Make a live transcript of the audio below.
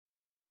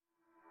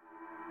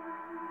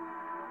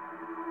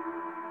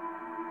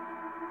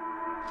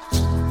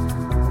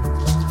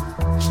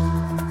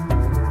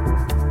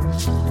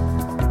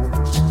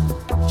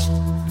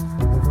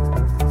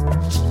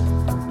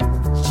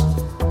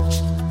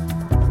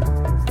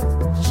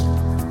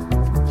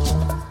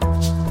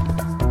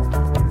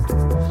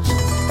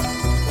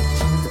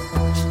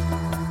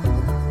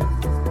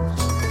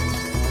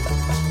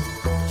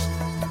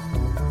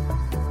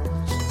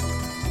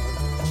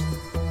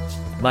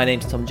My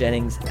name's Tom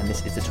Jennings, and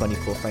this is the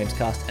 24 Frames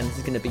Cast, and this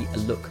is going to be a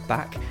look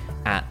back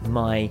at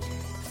my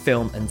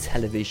film and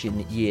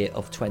television year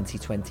of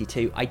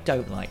 2022. I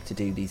don't like to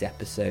do these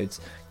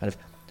episodes kind of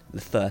the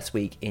first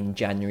week in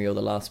January or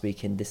the last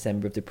week in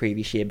December of the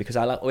previous year, because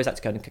I always like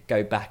to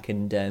go back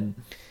and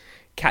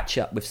catch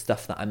up with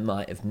stuff that I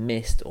might have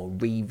missed, or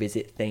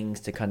revisit things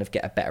to kind of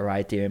get a better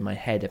idea in my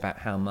head about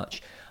how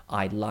much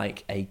I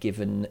like a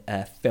given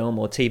film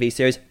or TV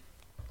series.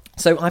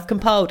 So I've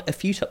compiled a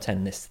few top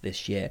 10 lists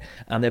this year.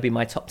 There'll be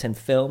my top 10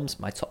 films,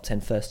 my top 10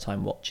 first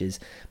time watches,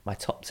 my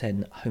top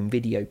 10 home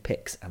video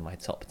picks, and my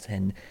top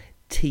 10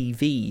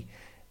 TV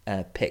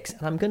picks.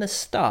 And I'm going to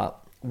start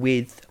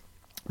with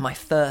my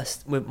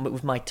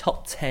with my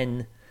top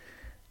 10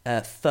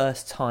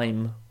 first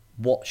time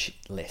watch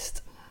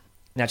list.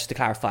 Now, just to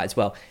clarify as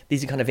well,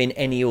 these are kind of in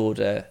any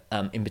order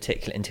in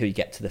particular until you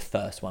get to the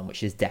first one,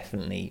 which is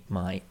definitely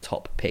my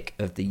top pick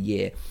of the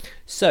year.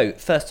 So,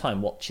 first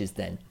time watches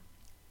then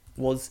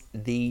was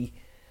the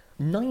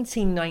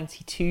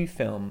 1992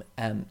 film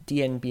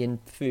Dien Bien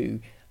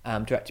Phu,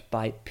 directed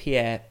by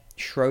Pierre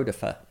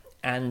Schrödinger.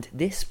 And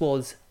this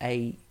was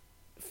a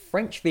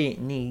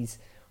French-Vietnamese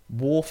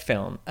war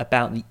film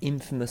about the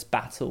infamous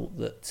battle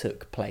that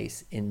took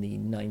place in the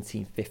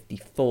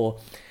 1954.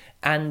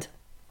 And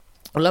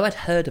although I'd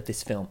heard of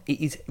this film, it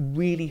is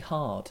really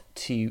hard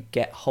to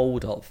get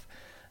hold of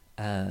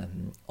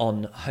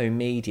on home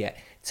media.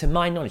 To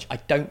my knowledge, I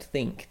don't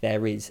think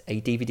there is a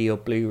DVD or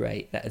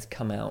Blu-ray that has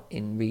come out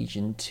in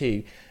Region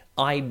 2.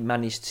 I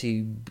managed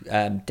to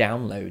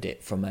download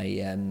it from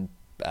a,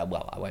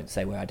 well, I won't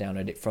say where I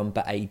downloaded it from,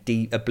 but a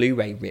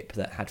Blu-ray rip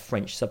that had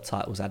French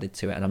subtitles added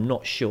to it, and I'm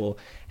not sure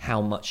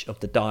how much of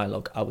the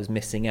dialogue I was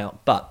missing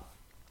out. But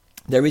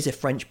there is a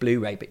French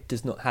Blu-ray, but it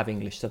does not have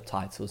English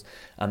subtitles,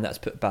 and that's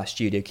put by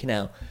Studio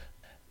Canal.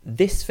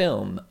 This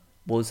film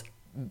was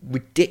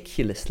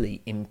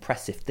ridiculously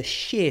impressive. The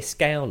sheer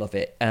scale of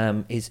it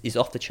is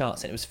off the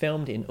charts, and it was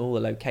filmed in all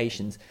the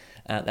locations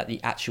that the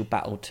actual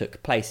battle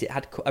took place. It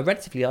had a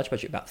relatively large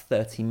budget, about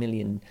 $30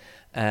 million,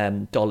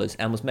 and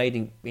was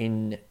made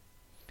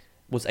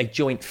was a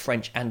joint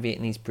French and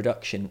Vietnamese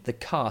production. The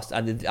cast,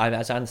 as I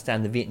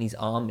understand, the Vietnamese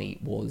army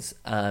was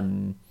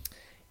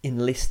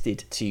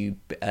enlisted to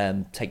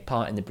take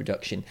part in the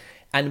production,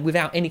 and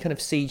without any kind of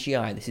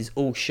CGI, this is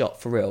all shot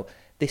for real.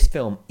 This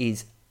film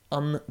is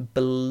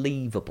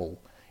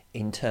unbelievable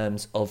in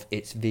terms of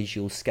its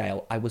visual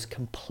scale. I was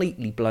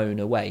completely blown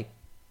away.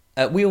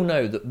 We all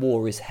know that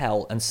war is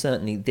hell, and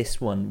certainly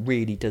this one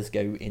really does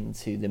go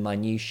into the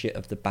minutiae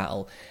of the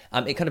battle.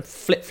 It kind of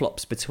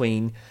flip-flops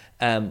between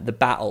the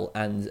battle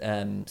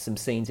and some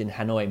scenes in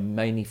Hanoi,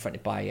 mainly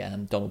fronted by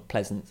Donald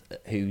Pleasant,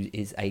 who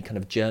is a kind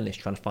of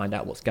journalist trying to find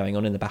out what's going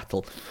on in the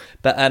battle.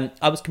 But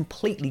I was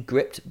completely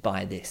gripped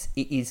by this.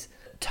 It is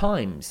at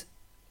times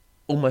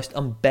almost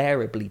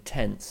unbearably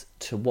tense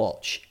to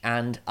watch,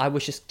 and I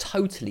was just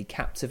totally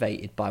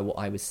captivated by what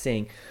I was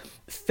seeing.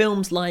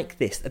 Films like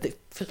this,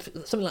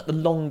 something like The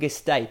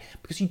Longest Day,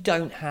 because you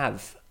don't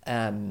have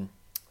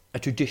a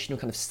traditional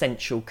kind of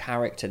central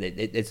character.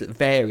 There's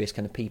various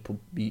kind of people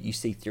you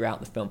see throughout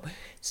the film.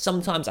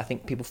 Sometimes I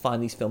think people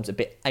find these films a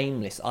bit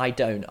aimless. I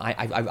don't.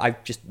 I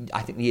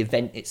think the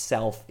event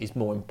itself is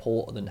more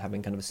important than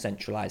having kind of a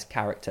centralized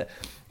character.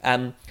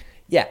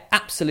 Yeah,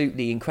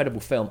 absolutely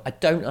incredible film. I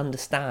don't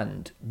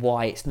understand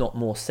why it's not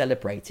more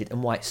celebrated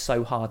and why it's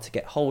so hard to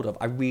get hold of.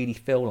 I really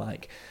feel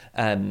like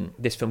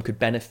this film could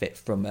benefit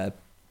from a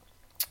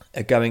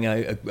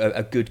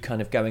good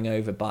kind of going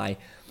over by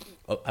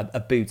a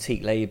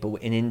boutique label,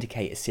 an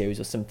indicator series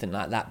or something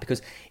like that,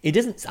 because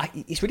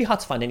it's really hard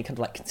to find any kind of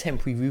like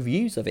contemporary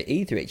reviews of it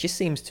either. It just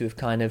seems to have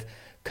kind of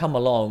come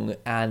along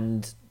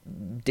and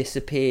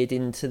disappeared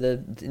into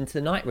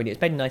the night, really.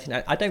 It's made in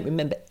 1990. I don't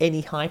remember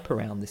any hype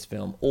around this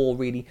film or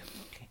really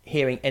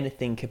hearing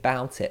anything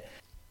about it.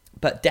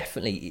 But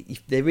definitely,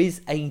 if there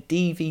is a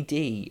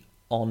DVD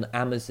on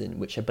Amazon,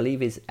 which I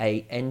believe is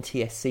a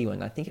NTSC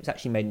one. I think it was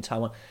actually made in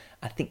Taiwan.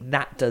 I think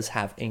that does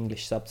have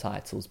English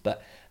subtitles,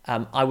 but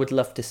I would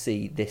love to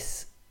see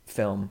this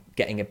film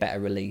getting a better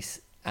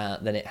release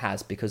than it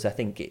has, because I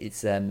think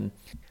it's...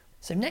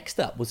 So next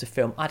up was a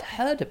film I'd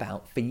heard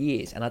about for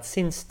years, and I'd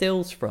seen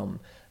stills from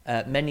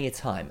many a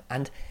time,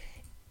 and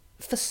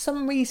for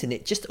some reason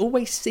it just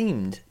always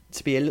seemed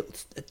to be a little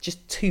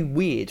just too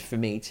weird for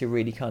me to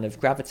really kind of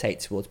gravitate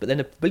towards. But then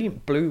a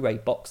brilliant Blu-ray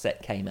box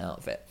set came out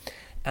of it,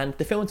 and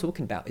the film I'm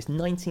talking about is a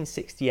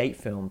 1968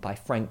 film by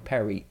Frank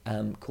Perry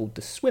called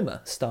The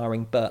Swimmer,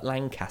 starring Burt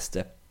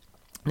Lancaster.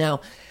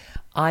 Now,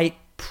 I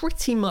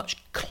pretty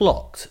much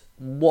clocked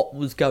what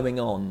was going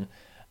on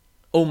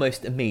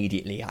almost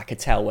immediately. I could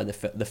tell where the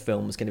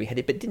film was going to be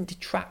headed, but it didn't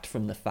detract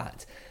from the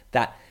fact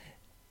that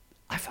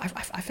I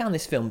found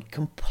this film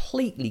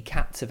completely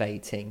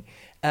captivating.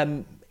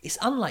 It's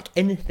unlike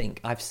anything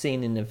I've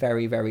seen in a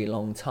very, very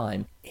long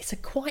time. It's a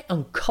quite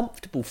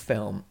uncomfortable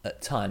film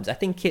at times. I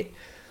think it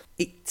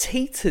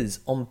teeters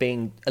on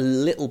being a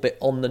little bit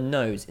on the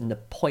nose in the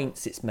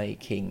points it's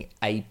making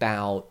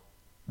about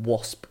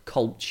WASP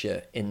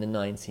culture in the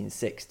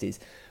 1960s.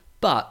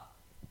 But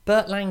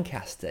Burt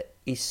Lancaster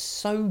is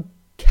so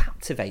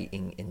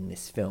captivating in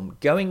this film,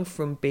 going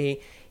from being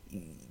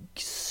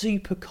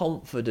super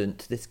confident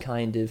to this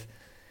kind of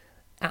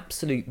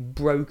absolute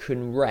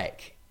broken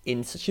wreck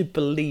in such a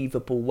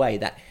believable way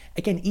that,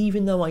 again,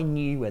 even though I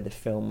knew where the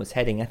film was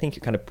heading, I think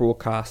it kind of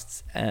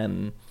broadcasts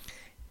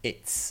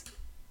its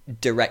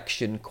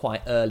direction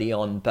quite early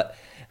on, but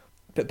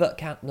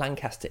Burt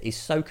Lancaster is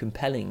so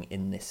compelling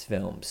in this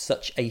film,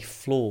 such a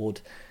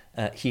flawed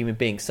human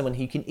being, someone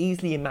who you can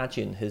easily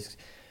imagine has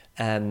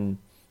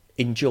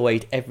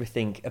enjoyed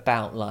everything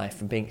about life,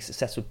 from being a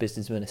successful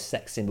businessman, a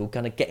sex symbol,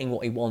 kind of getting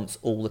what he wants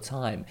all the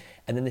time,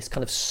 and then this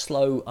kind of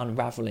slow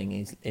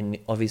unravelling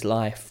of his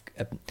life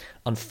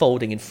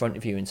unfolding in front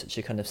of you in such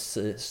a kind of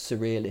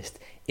surrealist,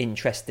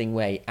 interesting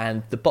way.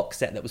 And the box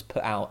set that was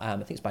put out, I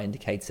think it's by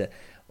Indicator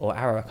or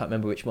Arrow, I can't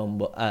remember which one,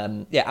 but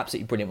yeah,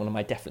 absolutely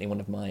brilliant. Definitely one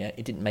of my,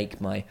 it didn't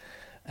make my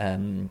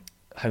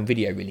home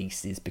video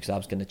releases because I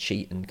was going to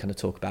cheat and kind of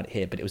talk about it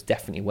here, but it was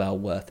definitely well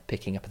worth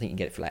picking up. I think you can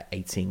get it for like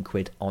 18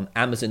 quid on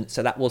Amazon.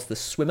 So that was The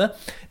Swimmer.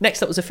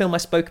 Next up was a film I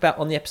spoke about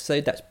on the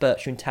episode. That's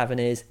Bertrand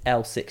Tavernier's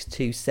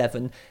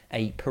L627,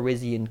 a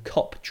Parisian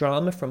cop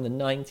drama from the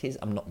 90s.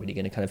 I'm not really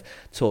going to kind of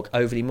talk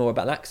overly more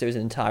about that because there is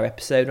an entire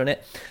episode on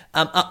it.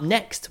 Up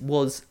next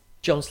was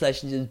John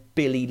Schlesinger's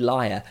Billy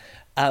Liar.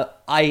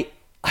 I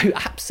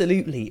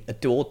absolutely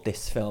adored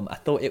this film. I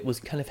thought it was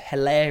kind of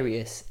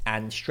hilarious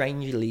and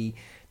strangely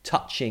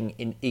touching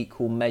in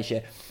equal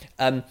measure.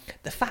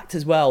 The fact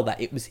as well that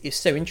it's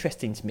so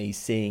interesting to me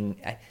seeing,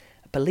 I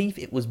believe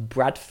it was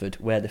Bradford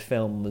where the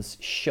film was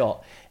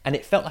shot, and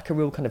it felt like a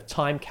real kind of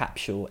time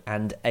capsule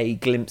and a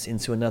glimpse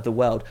into another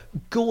world.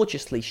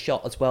 Gorgeously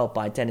shot as well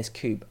by Dennis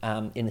Koob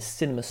in a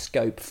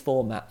CinemaScope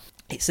format.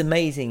 It was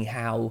amazing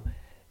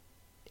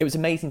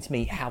to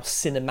me how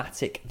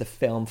cinematic the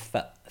film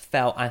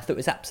felt. I thought it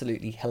was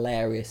absolutely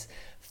hilarious.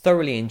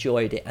 Thoroughly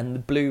enjoyed it, and the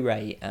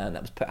Blu-ray that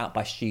was put out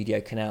by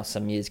Studio Canal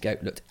some years ago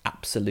looked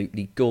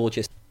absolutely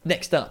gorgeous.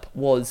 Next up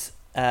was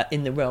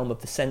In the Realm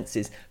of the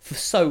Senses. For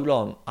so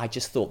long, I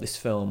just thought this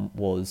film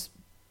was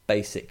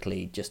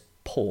basically just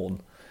porn,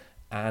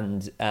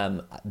 and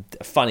I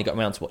finally got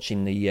around to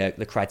watching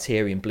the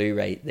Criterion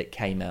Blu-ray that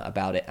came out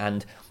about it,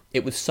 and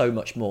it was so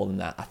much more than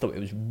that. I thought it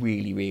was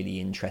really,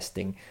 really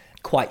interesting,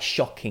 quite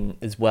shocking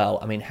as well.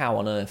 I mean, how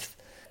on earth?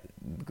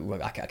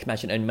 I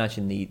can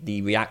imagine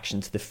the reaction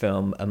to the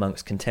film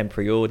amongst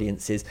contemporary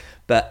audiences,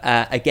 but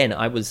again,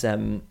 I was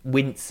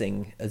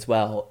wincing as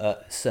well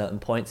at certain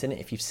points in it.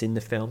 If you've seen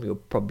the film, you'll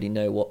probably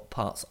know what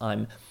parts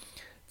I'm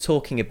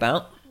talking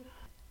about.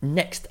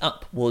 Next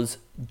up was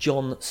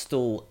John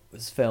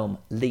Stahl's film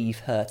Leave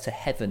Her to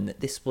Heaven.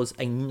 This was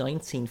a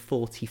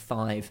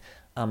 1945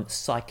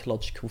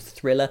 psychological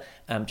thriller.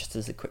 Just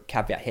as a quick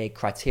caveat here,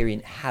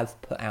 Criterion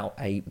have put out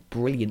a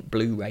brilliant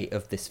Blu-ray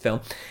of this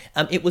film.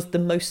 It was the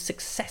most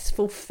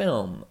successful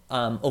film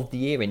of the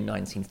year in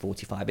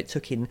 1945. It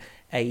took in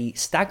a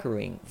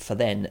staggering, for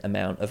then,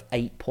 amount of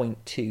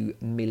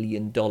 $8.2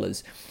 million.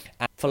 And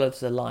follows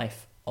the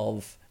life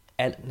of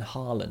Ellen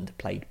Harland,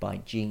 played by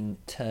Gene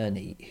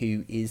Tierney,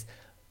 who is,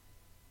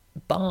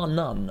 bar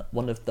none,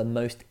 one of the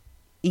most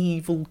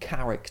evil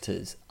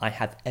characters I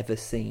have ever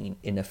seen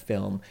in a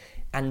film,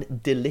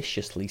 and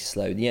deliciously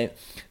slow. You know,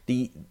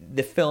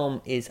 the film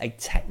is a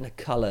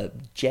Technicolor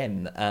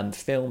gem,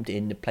 filmed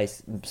in a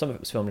place. Some of it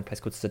was filmed in a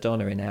place called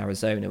Sedona in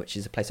Arizona, which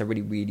is a place I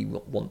really, really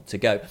want to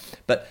go.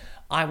 But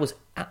I was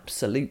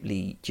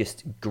absolutely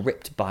just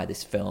gripped by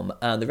this film.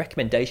 The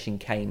recommendation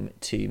came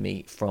to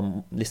me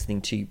from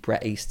listening to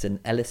Bret Easton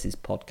Ellis's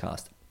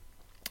podcast,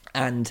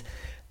 and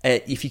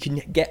if you can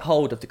get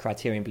hold of the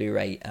Criterion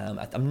Blu-ray,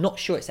 I'm not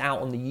sure it's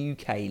out on the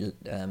UK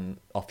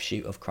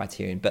offshoot of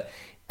Criterion, but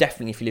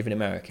definitely if you live in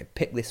America,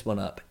 pick this one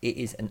up. It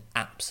is an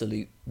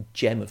absolute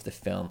gem of the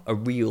film. A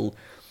real,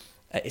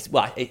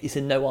 it's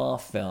a noir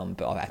film,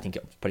 but I think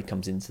it probably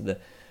comes into the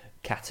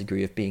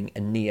category of being a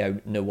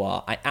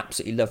neo-noir. I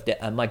absolutely loved it,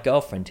 and my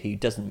girlfriend, who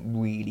doesn't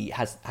really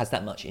has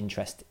that much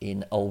interest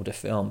in older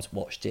films,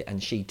 watched it,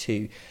 and she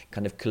too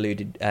kind of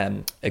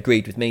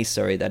agreed with me,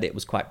 that it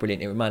was quite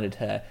brilliant. It reminded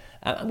her,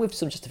 and with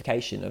some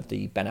justification, of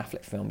the Ben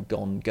Affleck film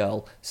Gone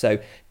Girl. So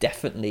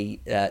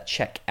definitely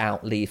check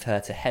out Leave Her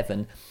to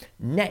Heaven.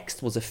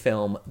 Next was a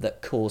film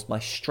that caused my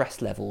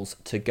stress levels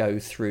to go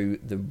through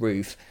the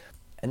roof,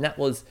 and that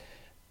was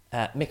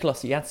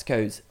Mikolas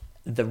Jacko's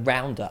The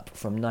Roundup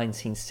from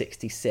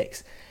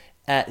 1966.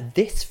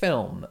 This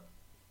film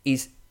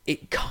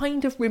it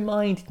kind of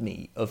reminded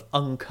me of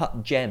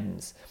Uncut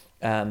Gems,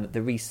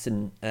 the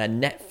recent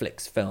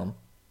Netflix film.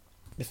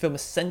 The film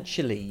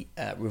essentially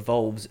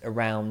revolves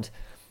around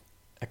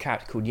a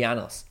character called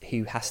Janos,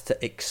 who has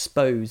to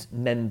expose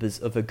members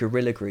of a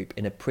guerrilla group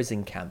in a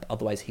prison camp,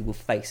 otherwise he will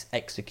face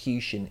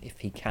execution if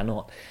he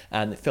cannot.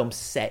 The film's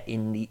set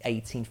in the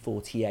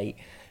 1848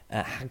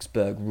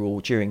 Habsburg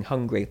rule during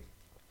Hungary.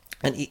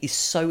 And it is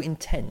so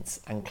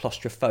intense and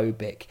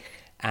claustrophobic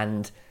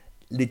and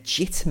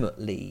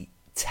legitimately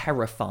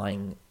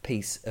terrifying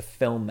piece of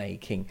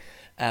filmmaking.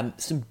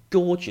 Some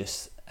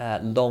gorgeous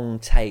long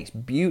takes,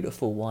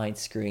 beautiful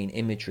widescreen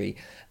imagery.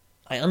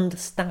 I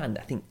understand,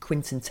 I think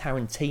Quentin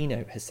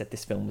Tarantino has said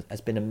this film has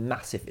been a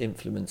massive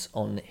influence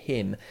on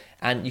him,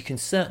 and you can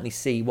certainly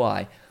see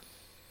why.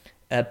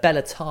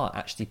 Bela Tarr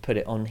actually put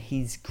it on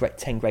his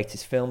 10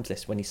 greatest films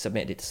list when he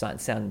submitted it to Sight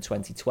and Sound in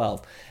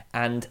 2012,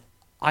 and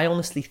I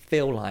honestly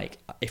feel like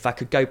if I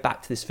could go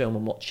back to this film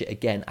and watch it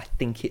again, I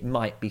think it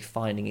might be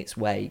finding its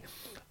way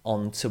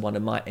onto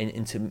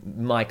into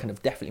my kind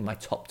of definitely my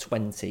top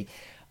 20.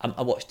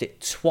 I watched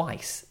it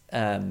twice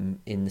in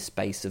the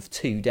space of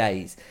 2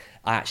 days.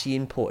 I actually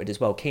imported as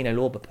well. Kino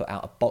Lorber put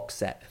out a box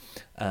set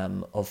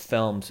of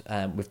films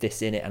with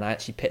this in it, and I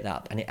actually picked that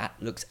up, and it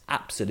looks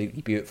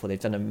absolutely beautiful. They've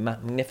done a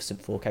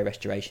magnificent 4K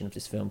restoration of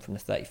this film from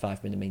the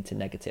 35mm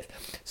negative.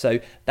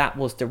 So that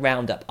was the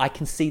roundup. I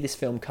can see this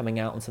film coming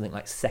out on something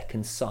like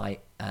Second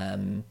Sight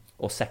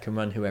or Second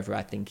Run, whoever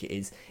I think it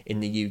is, in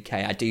the UK.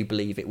 I do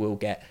believe it will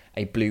get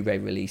a Blu-ray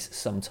release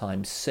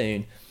sometime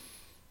soon.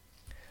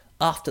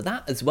 After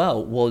that as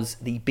well was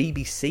the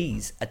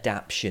BBC's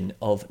adaptation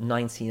of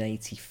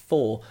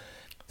 1984,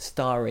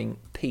 starring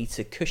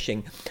Peter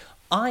Cushing.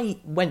 I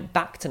went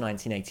back to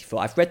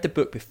 1984. I've read the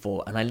book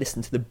before, and I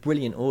listened to the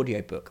brilliant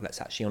audiobook that's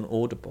actually on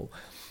Audible.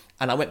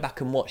 And I went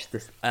back and watched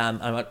this,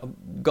 and I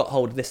got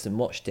hold of this and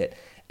watched it.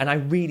 And I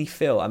really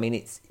feel, I mean,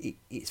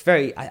 it's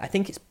very, I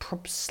think it's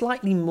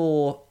slightly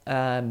more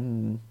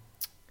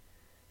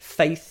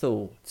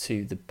faithful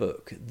to the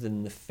book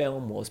than the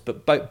film was,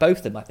 but both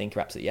of them I think are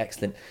absolutely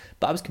excellent.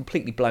 But I was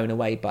completely blown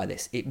away by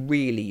this. It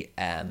really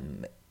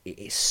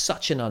it's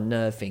such an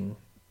unnerving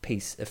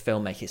piece of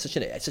filmmaking.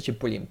 It's such a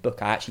brilliant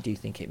book. I actually do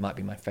think it might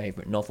be my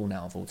favourite novel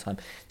now of all time.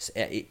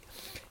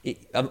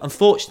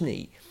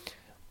 Unfortunately,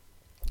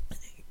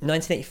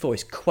 1984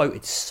 is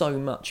quoted so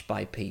much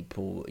by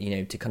people,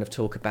 to kind of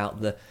talk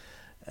about the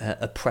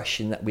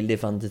oppression that we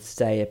live under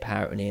today,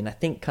 apparently, and I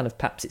think kind of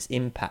perhaps its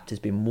impact has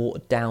been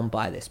watered down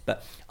by this,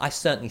 but I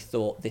certainly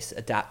thought this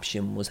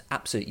adaptation was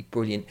absolutely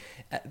brilliant.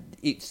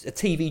 It's a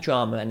TV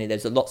drama, and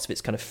there's lots of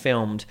it's kind of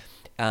filmed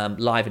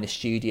live in a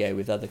studio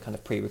with other kind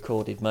of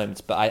pre-recorded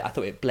moments, but I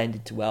thought it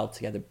blended well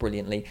together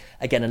brilliantly.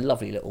 Again, a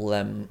lovely little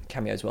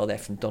cameo as well there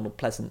from Donald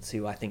Pleasance,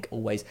 who I think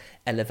always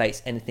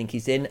elevates anything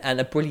he's in, and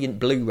a brilliant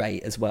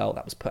Blu-ray as well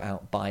that was put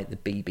out by the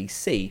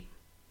BBC.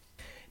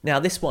 Now,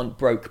 this one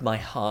broke my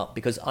heart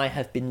because I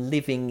have been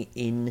living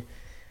in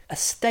a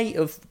state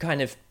of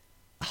kind of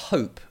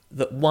hope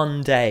that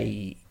one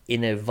day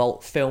in a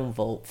film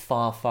vault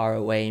far, far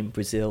away in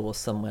Brazil or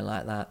somewhere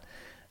like that,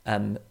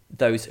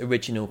 those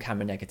original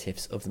camera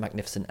negatives of the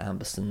Magnificent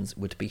Ambersons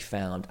would be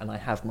found. And I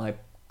have my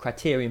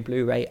Criterion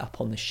Blu-ray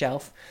up on the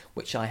shelf,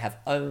 which I have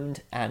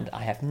owned, and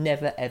I have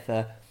never,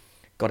 ever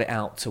got it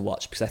out to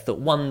watch because I thought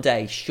one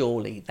day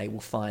surely they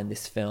will find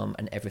this film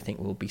and everything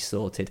will be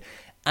sorted.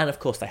 And of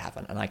course they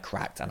haven't, and I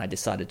cracked, and I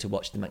decided to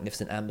watch The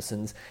Magnificent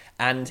Ambersons,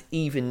 and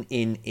even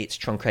in its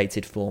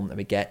truncated form that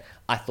we get,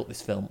 I thought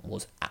this film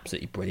was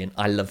absolutely brilliant.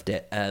 I loved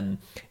it.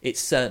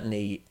 It's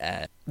certainly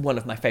one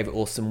of my favourite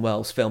Orson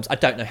Welles films. I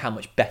don't know how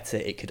much better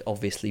it could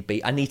obviously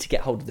be. I need to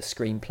get hold of the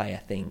screenplay, I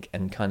think,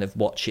 and kind of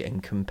watch it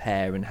and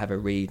compare and have a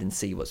read and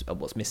see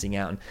what's missing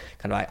out, and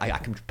kind of I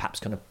can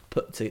perhaps kind of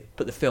put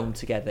the film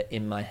together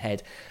in my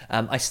head.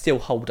 I still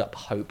hold up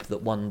hope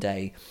that one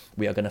day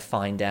we are going to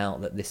find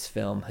out that this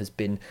film has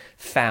been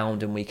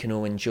found and we can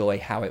all enjoy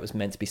how it was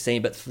meant to be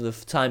seen. But for the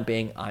time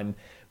being, I'm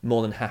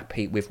more than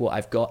happy with what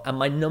I've got. And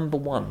my number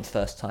one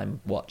first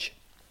time watch,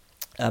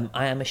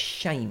 I am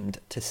ashamed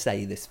to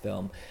say this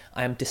film.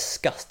 I am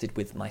disgusted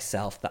with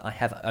myself that I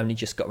have only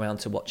just got around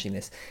to watching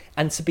this.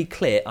 And to be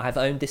clear, I have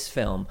owned this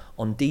film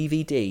on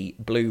DVD,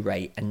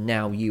 Blu-ray, and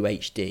now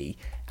UHD,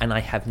 and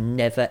I have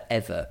never,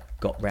 ever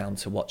got round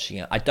to watching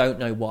it. I don't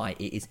know why.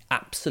 It is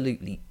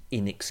absolutely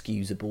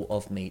inexcusable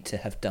of me to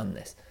have done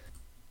this.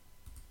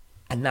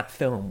 And that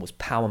film was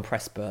Powell and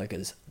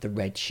Pressburger's The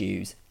Red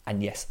Shoes.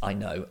 And yes, I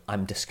know,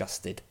 I'm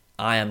disgusted.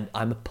 I'm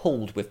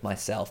appalled with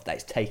myself that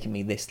it's taken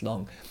me this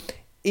long.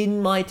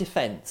 In my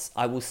defence,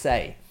 I will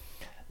say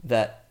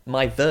that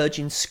my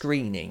virgin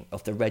screening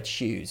of The Red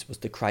Shoes was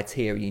the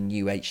Criterion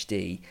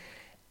UHD,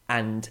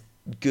 and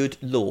good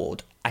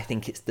Lord, I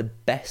think it's the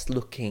best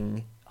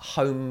looking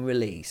home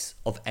release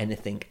of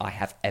anything I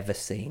have ever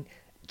seen.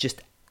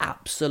 Just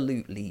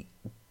absolutely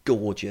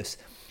gorgeous.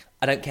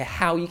 I don't care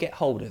how you get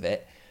hold of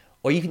it,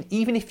 or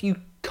even if you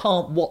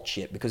can't watch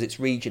it because it's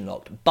region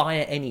locked, buy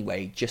it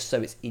anyway, just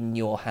so it's in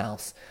your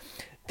house.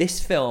 This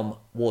film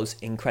was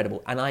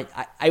incredible, and I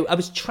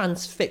was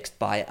transfixed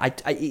by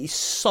it. It is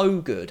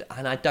so good,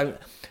 and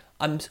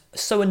I'm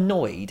so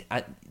annoyed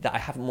that I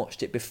haven't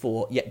watched it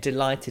before, yet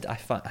delighted I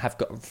have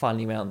got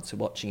finally around to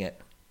watching it.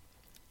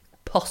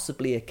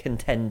 Possibly a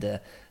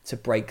contender to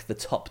break the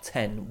top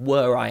 10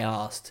 were I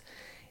asked,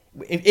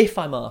 if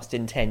I'm asked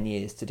in 10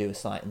 years to do a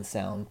Sight and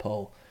Sound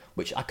poll,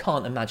 which I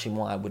can't imagine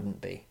why I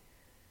wouldn't be.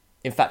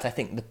 In fact, I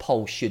think the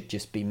poll should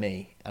just be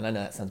me, and I know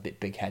that sounds a bit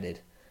big-headed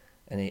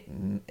and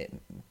a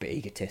bit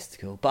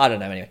egotistical, but I don't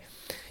know anyway.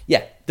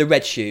 Yeah, The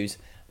Red Shoes.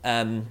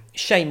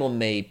 Shame on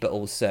me, but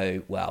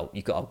also, well,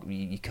 you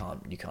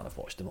can't have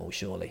watched them all,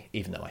 surely,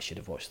 even though I should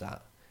have watched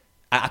that.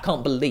 I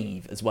can't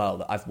believe as well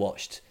that I've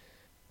watched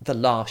The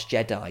Last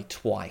Jedi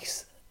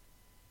twice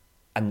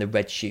and The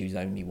Red Shoes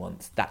only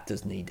once. That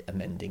does need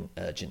amending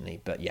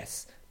urgently, but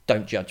yes,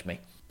 don't judge me.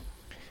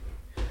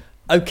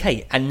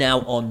 Okay, and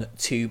now on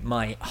to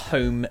my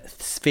home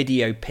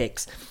video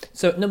picks.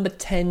 So at number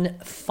 10,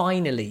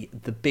 finally,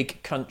 The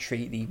Big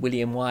Country, the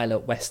William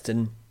Wyler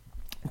Western,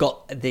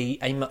 got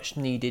a much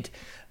needed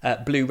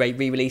Blu-ray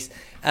re-release.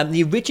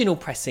 The original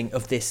pressing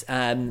of this,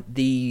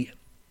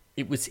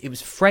 it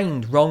was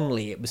framed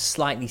wrongly. It was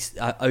slightly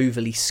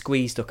overly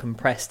squeezed or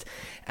compressed,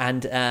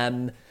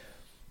 and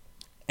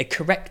a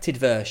corrected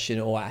version,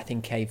 or I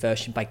think a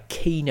version by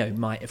Kino,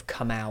 might have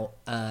come out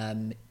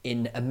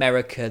in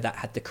America that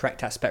had the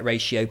correct aspect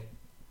ratio,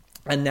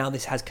 and now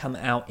this has come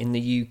out in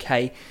the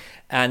UK,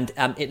 and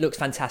it looks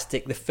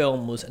fantastic. The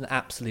film was an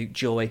absolute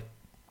joy,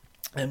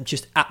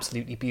 just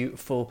absolutely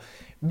beautiful.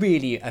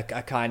 Really a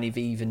kind of,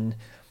 even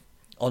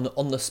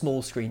on the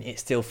small screen, it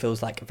still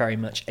feels like very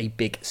much a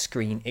big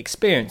screen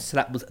experience. So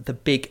that was The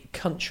Big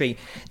Country.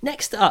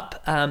 Next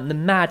up, the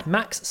Mad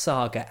Max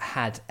saga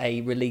had a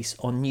release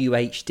on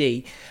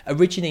UHD.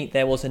 Originally,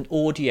 there was an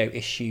audio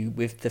issue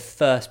with the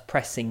first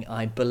pressing.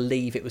 I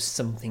believe it was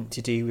something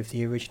to do with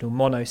the original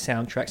mono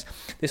soundtracks.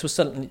 This was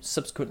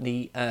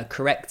subsequently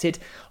corrected.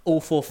 All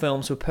 4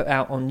 films were put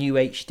out on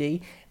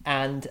UHD.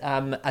 And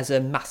as a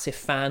massive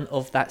fan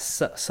of that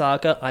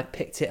saga, I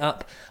picked it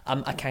up.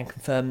 I can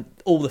confirm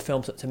all the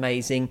films looked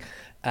amazing.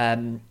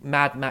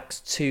 Mad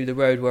Max 2, The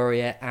Road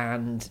Warrior,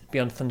 and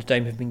Beyond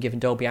Thunderdome have been given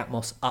Dolby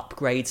Atmos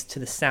upgrades to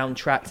the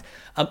soundtrack.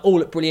 All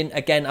look brilliant.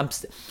 Again,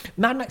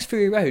 Mad Max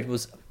Fury Road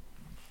was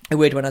a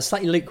weird one. I was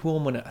slightly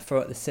lukewarm on it for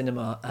at the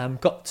cinema.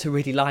 Got to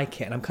really like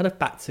it, and I'm kind of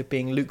back to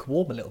being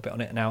lukewarm a little bit on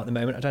it now at the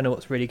moment. I don't know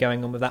what's really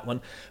going on with that one,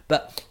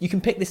 but you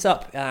can pick this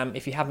up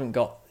if you haven't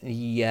got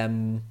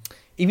the.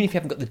 Even if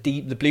you haven't got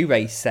the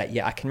Blu-ray set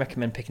yet, I can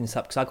recommend picking this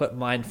up, because I got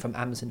mine from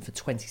Amazon for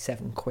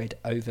 27 quid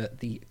over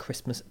the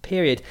Christmas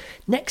period.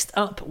 Next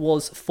up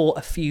was For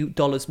a Few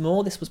Dollars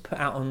More. This was put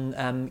out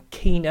on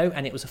Kino,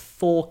 and it was a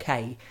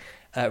 4K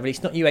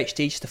release, not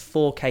UHD, just a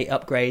 4K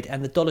upgrade.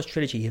 And the Dollars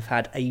Trilogy have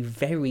had a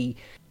very,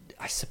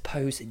 I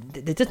suppose,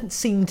 there doesn't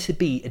seem to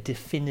be a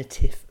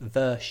definitive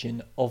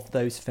version of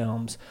those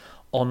films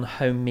on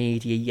home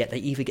media yet. They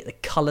either get the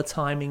colour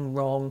timing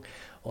wrong,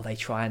 or they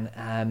try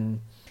and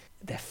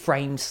they're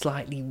framed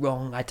slightly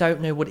wrong. I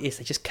don't know what it is.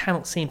 They just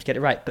cannot seem to get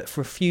it right. But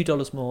For a Few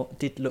Dollars More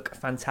did look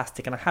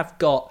fantastic. And I have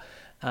got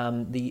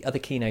the other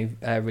Kino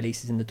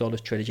releases in the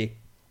Dollars Trilogy,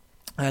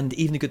 and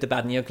even The Good, the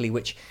Bad and the Ugly,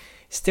 which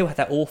still had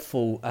that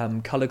awful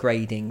colour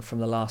grading from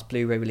the last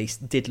Blu-ray release,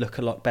 did look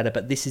a lot better.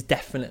 But this is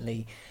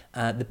definitely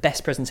the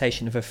best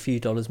presentation of A Few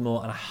Dollars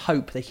More, and I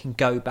hope they can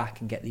go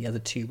back and get the other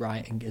 2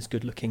 right and get as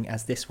good looking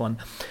as this one.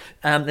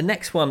 The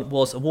next one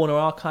was a Warner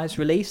Archives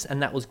release,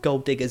 and that was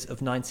Gold Diggers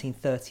of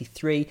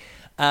 1933.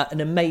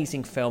 An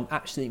amazing film,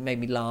 absolutely made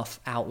me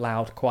laugh out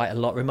loud quite a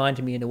lot,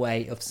 reminded me in a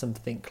way of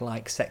something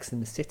like Sex and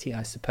the City,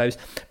 I suppose.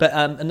 But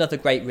another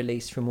great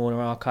release from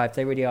Warner Archive.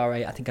 They really are,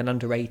 I think, an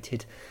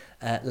underrated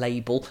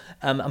label.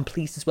 I'm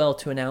pleased as well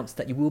to announce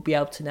that you will be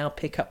able to now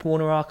pick up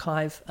Warner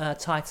Archive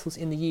titles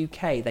in the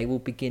UK. They will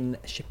begin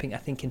shipping, I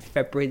think, in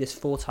February. There's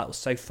 4 titles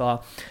so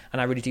far,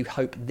 and I really do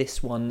hope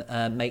this one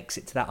makes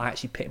it to that. I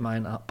actually picked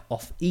mine up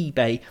off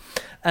eBay.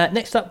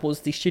 Next up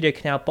was the Studio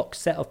Canal box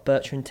set of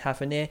Bertrand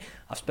Tavernier.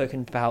 I've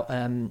spoken about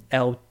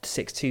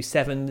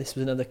L627. This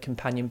was another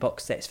companion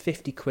box set. It's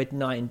 50 quid,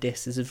 9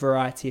 discs. There's a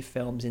variety of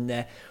films in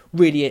there.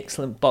 Really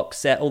excellent box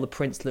set. All the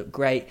prints look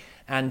great,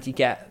 and you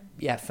get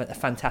a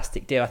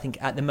fantastic deal. I think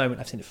at the moment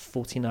I've seen it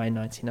for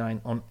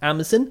 $49.99 on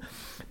Amazon.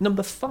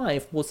 Number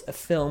 5 was a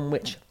film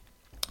which,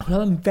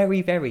 well, I'm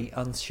very, very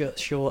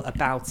unsure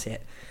about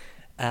it.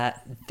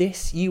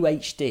 This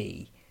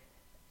UHD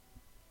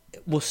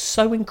was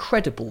so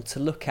incredible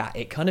to look at.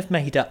 It kind of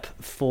made up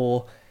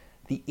for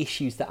the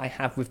issues that I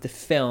have with the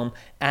film,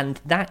 and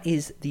that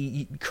is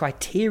the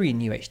Criterion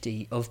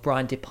UHD of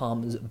Brian De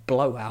Palma's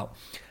Blowout.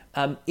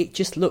 It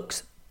just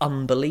looks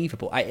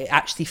unbelievable. It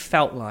actually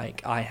felt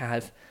like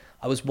I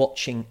was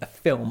watching a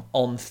film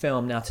on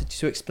film. Now,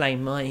 to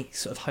explain my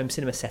sort of home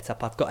cinema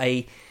setup, I've got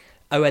a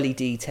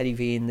OLED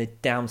TV in the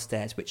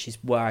downstairs, which is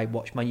where I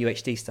watch my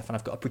UHD stuff, and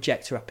I've got a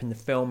projector up in the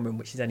film room,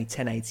 which is only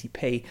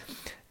 1080p,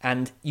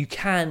 and you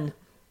can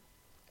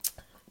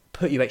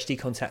put UHD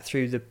content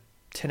through the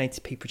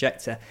 1080p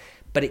projector,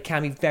 but it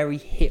can be very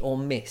hit or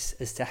miss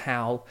as to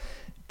how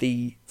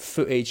the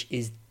footage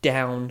is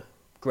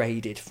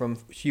downgraded from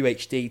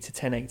UHD to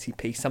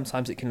 1080p.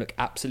 Sometimes it can look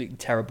absolutely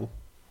terrible.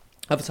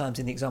 Other times,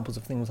 in the examples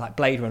of things like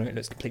Blade Runner, it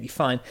looks completely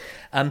fine.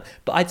 But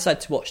I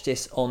decided to watch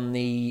this on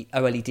the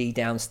OLED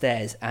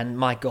downstairs, and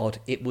my God,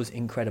 it was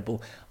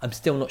incredible. I'm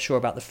still not sure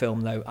about the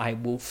film, though. I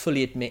will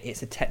fully admit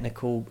it's a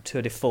technical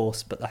tour de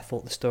force, but I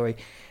thought the story,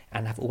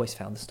 and I've always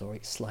found the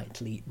story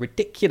slightly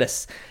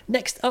ridiculous.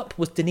 Next up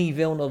was Denis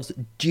Villeneuve's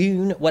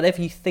Dune.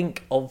 Whatever you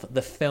think of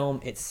the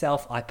film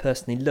itself, I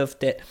personally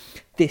loved it.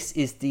 This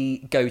is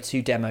the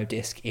go-to demo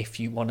disc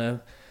if you want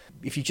to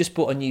if you just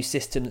bought a new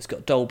system that's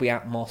got Dolby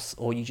Atmos,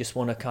 or you just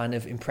want to kind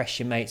of impress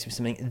your mates with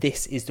something,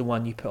 this is the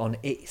one you put on.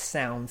 It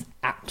sounds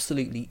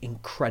absolutely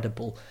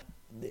incredible.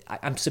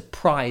 I'm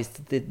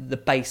surprised the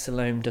bass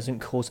alone doesn't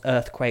cause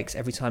earthquakes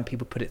every time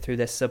people put it through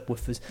their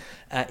subwoofers.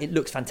 It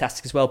looks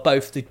fantastic as well.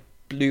 Both the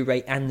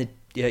Blu-ray and the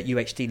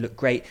UHD look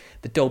great.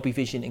 The Dolby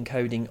Vision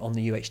encoding on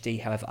the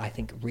UHD, however, I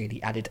think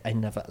really added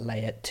another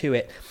layer to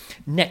it.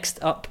 Next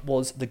up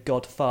was The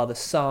Godfather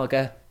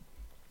Saga.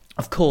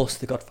 Of course,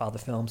 the Godfather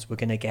films were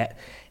going to get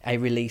a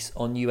release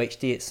on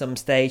UHD at some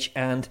stage,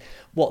 and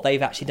what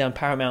they've actually done,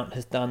 Paramount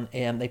has done,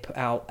 they put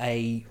out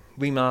a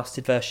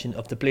remastered version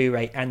of the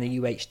Blu-ray and the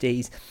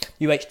UHDs.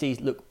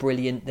 UHDs look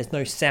brilliant. There's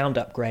no sound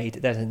upgrade.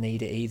 It doesn't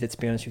need it either, to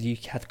be honest with you.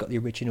 You have got the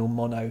original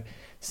mono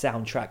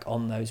soundtrack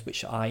on those,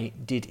 which I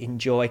did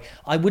enjoy.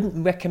 I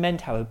wouldn't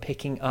recommend, however,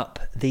 picking up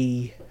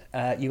the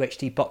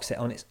UHD box set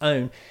on its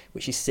own,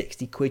 which is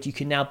 £60. You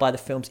can now buy the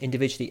films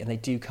individually, and they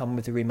do come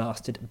with a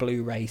remastered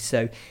Blu-ray.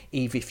 So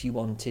even if you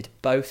wanted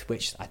both,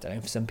 which I don't know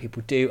if some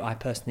people do, I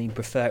personally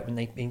prefer it when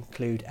they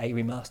include a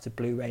remastered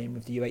Blu-ray in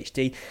with the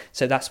UHD.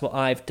 So that's what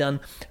I've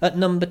done. At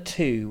number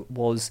 2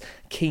 was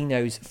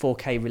Kino's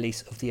 4K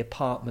release of The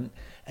Apartment.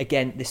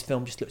 Again, this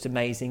film just looked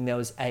amazing. There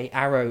was a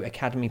Arrow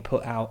Academy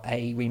put out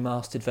a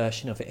remastered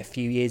version of it a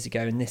few years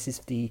ago, and this is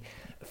the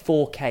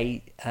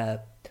 4K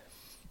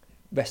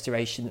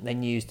restoration that they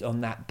used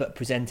on that, but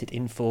presented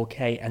in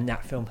 4K, and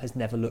that film has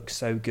never looked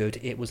so good.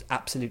 It was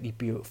absolutely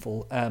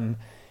beautiful.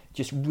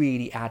 Just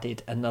really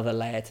added another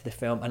layer to the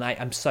film, and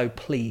I'm so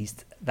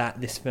pleased that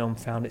this film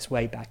found its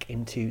way back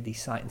into the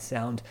Sight and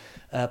Sound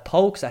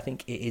poll, because I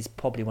think it is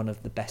probably one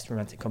of the best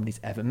romantic comedies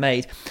ever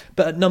made.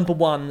 But at number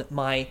 1,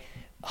 my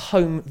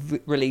home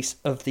release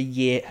of the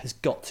year has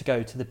got to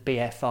go to the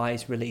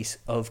BFI's release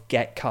of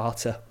Get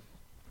Carter.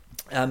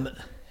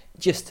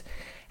 Just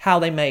how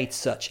they made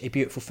such a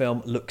beautiful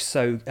film look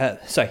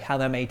how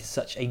they made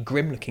such a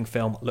grim-looking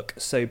film look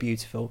so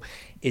beautiful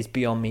is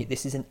beyond me.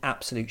 This is an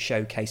absolute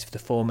showcase for the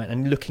format,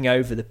 and looking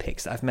over the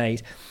picks that I've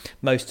made,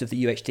 most of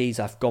the UHDs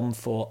I've gone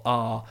for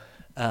are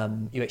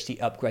UHD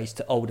upgrades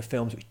to older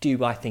films, which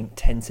do, I think,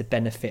 tend to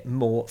benefit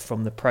more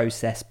from the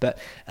process. But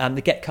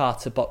the Get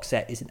Carter box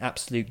set is an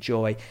absolute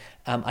joy.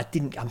 I'm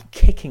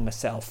kicking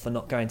myself for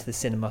not going to the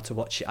cinema to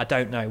watch it. I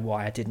don't know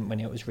why I didn't when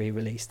it was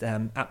re-released.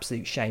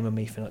 Absolute shame on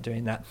me for not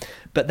doing that.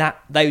 But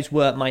those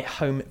were my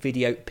home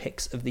video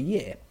picks of the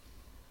year.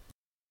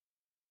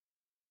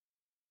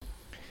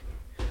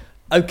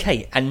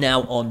 Okay, and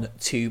now on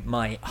to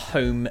my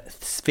home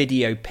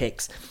video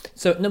picks.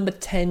 So at number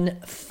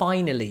 10,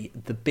 finally,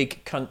 The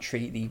Big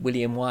Country, the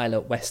William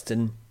Wyler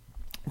Western,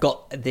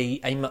 got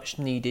a much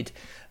needed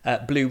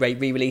Blu-ray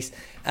re-release.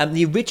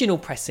 The original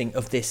pressing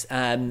of this,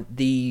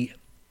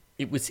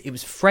 it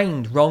was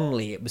framed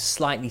wrongly. It was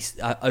slightly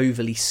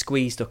overly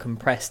squeezed or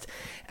compressed,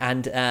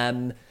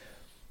 and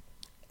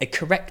a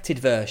corrected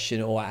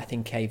version, or I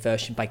think a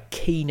version by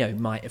Kino,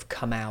 might have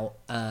come out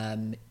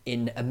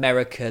in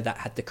America that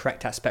had the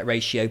correct aspect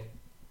ratio,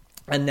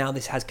 and now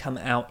this has come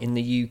out in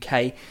the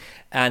UK,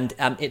 and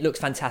it looks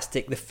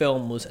fantastic. The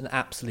film was an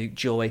absolute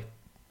joy,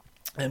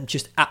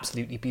 just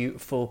absolutely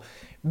beautiful.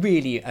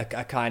 Really a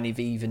kind of,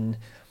 even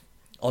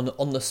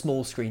on the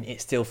small screen, it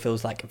still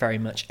feels like very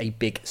much a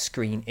big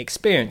screen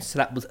experience. So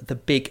that was The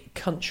Big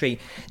Country.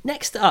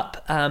 Next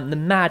up, the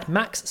Mad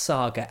Max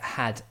saga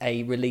had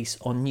a release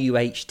on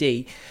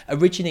UHD.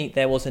 Originally,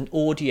 there was an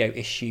audio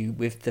issue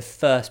with the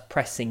first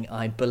pressing.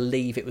 I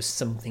believe it was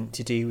something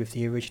to do with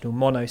the original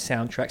mono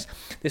soundtracks.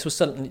 This was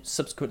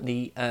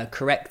subsequently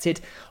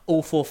corrected.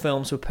 All 4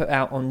 films were put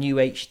out on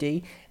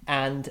UHD.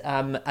 And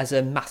as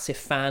a massive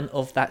fan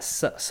of that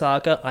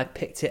saga, I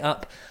picked it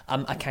up.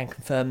 I can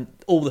confirm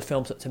all the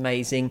films looked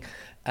amazing.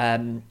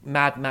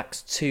 Mad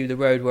Max 2, The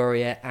Road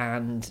Warrior,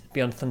 and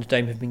Beyond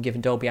Thunderdome have been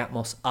given Dolby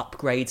Atmos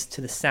upgrades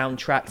to the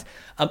soundtrack.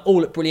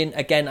 All look brilliant.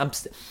 Again,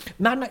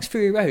 Mad Max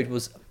Fury Road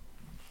was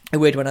a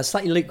weird one. I was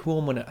slightly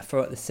lukewarm on it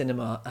at the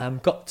cinema.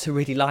 Got to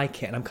really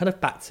like it, and I'm kind of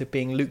back to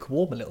being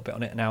lukewarm a little bit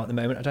on it now at the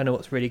moment. I don't know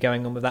what's really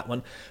going on with that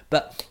one.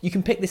 But you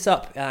can pick this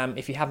up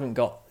if you haven't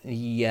got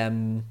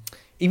the...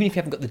 Even if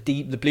you haven't got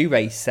the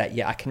Blu-ray set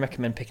yet, I can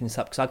recommend picking this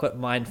up, because I got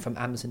mine from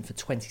Amazon for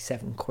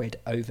 £27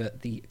 over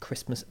the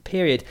Christmas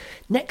period.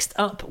 Next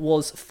up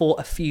was For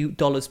a Few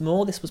Dollars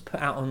More. This was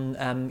put out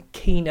on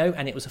Kino,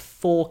 and it was a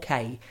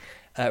 4K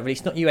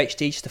release, not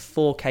UHD, just a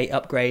 4K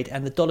upgrade.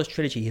 And the Dollars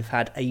Trilogy have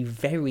had a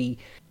very...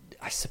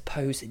 I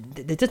suppose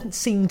there doesn't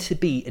seem to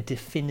be a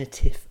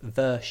definitive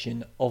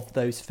version of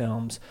those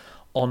films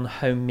on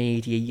home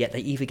media yet. They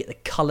either get the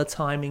colour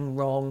timing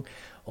wrong,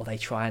 or they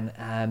try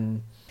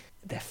and...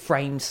 they're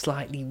framed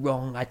slightly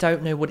wrong. I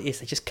don't know what it is.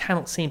 They just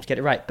cannot seem to get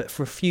it right. But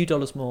For a Few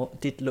Dollars More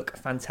did look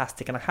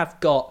fantastic. And I have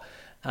got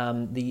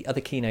the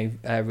other Kino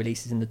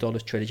releases in the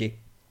Dollars Trilogy.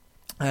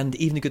 And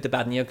even The Good, the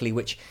Bad and the Ugly,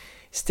 which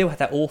Still had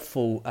that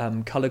awful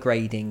colour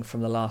grading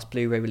from the last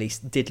Blu-ray release.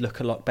 Did look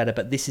a lot better,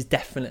 but this is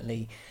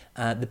definitely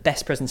the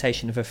best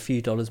presentation of A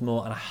Few Dollars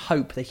More, and I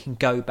hope they can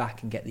go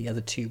back and get the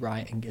other two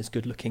right and get as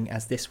good looking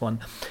as this one.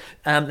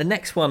 The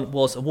next one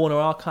was a Warner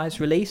Archives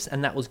release,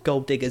 and that was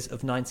Gold Diggers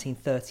of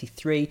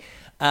 1933.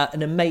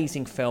 An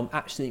amazing film,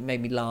 absolutely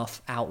made me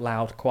laugh out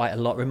loud quite a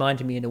lot,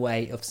 reminded me in a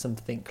way of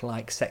something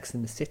like Sex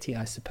and the City,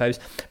 I suppose.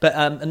 But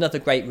another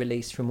great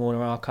release from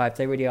Warner Archive.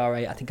 They really are,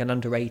 I think, an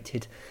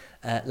underrated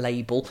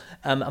label.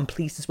 I'm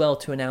pleased as well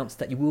to announce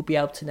that you will be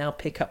able to now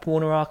pick up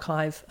Warner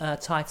Archive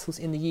titles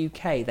in the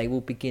UK. They will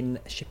begin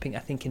shipping, I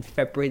think, in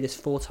February. There's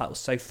 4 titles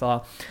so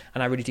far,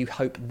 and I really do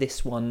hope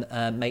this one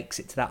makes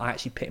it to that. I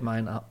actually picked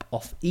mine up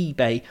off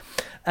eBay.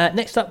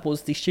 Next up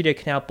was the Studio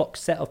Canal box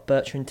set of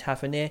Bertrand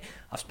Tavernier.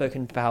 I've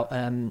spoken about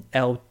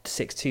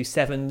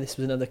L627. This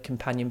was another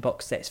companion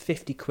box set. It's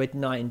 50 quid,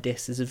 9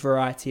 discs. There's a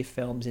variety of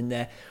films in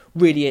there.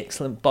 Really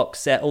excellent box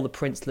set. All the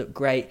prints look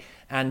great,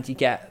 and you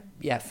get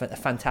a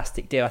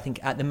fantastic deal. I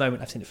think at the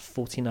moment I've seen it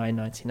for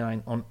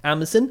 $49.99 on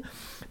Amazon.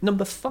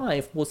 Number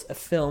 5 was a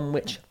film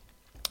which,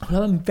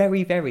 although I'm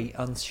very, very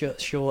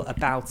unsure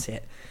about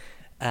it,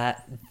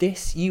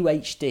 this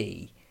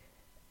UHD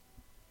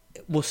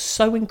was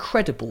so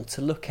incredible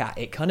to look at.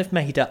 It kind of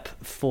made up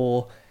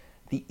for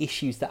the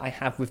issues that I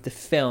have with the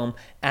film,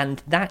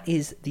 and that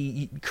is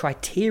the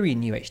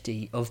Criterion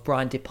UHD of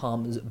Brian De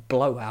Palma's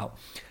Blowout.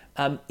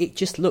 It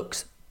just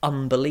looks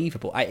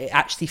unbelievable. It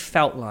actually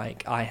felt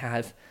like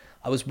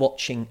I was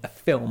watching a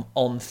film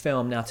on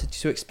film. Now,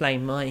 to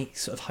explain my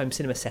sort of home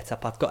cinema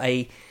setup, I've got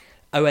a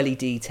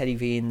OLED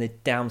TV in the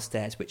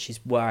downstairs, which is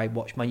where I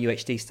watch my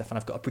UHD stuff, and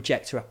I've got a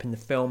projector up in the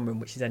film room,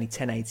 which is only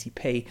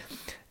 1080p,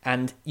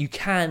 and you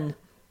can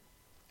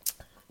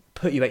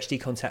put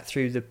UHD content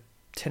through the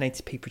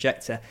 1080p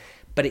projector,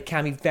 but it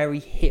can be very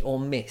hit or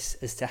miss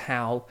as to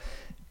how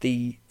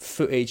the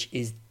footage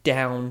is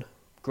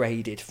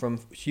downgraded from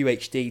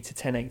UHD to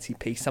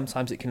 1080p.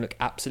 Sometimes it can look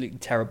absolutely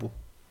terrible.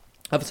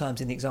 Other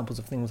times, in the examples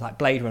of things like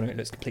Blade Runner, it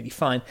looks completely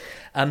fine.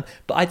 But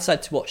I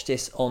decided to watch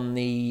this on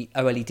the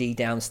OLED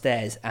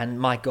downstairs, and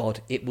my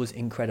God, it was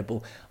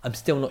incredible. I'm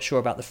still not sure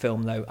about the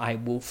film, though. I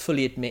will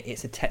fully admit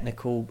it's a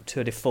technical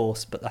tour de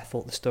force, but I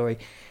thought the story,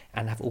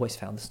 and I've always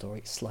found the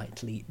story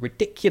slightly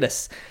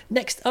ridiculous.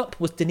 Next up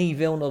was Denis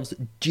Villeneuve's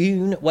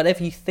Dune.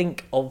 Whatever you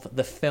think of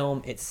the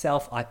film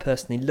itself, I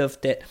personally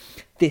loved it.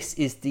 This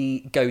is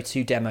the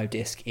go-to demo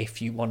disc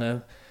if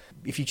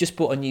you just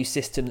bought a new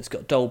system that's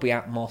got Dolby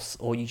Atmos,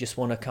 or you just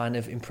want to kind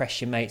of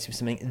impress your mates with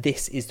something.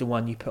 This is the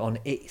one you put on.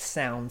 It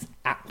sounds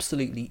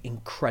absolutely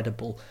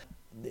incredible.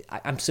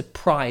 I'm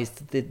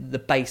surprised the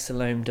bass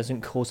alone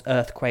doesn't cause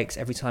earthquakes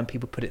every time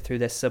people put it through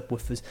their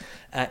subwoofers.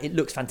 It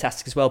looks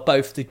fantastic as well.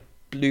 Both the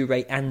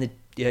Blu-ray and the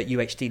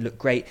UHD look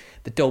great.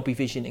 The Dolby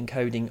Vision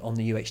encoding on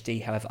the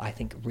UHD, however, I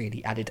think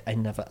really added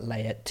another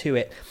layer to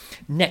it.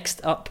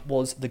 Next up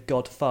was The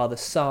Godfather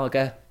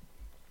Saga.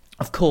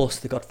 Of course,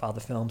 the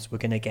Godfather films were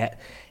going to get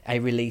a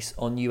release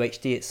on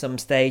UHD at some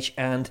stage,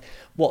 and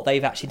what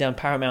they've actually done,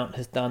 Paramount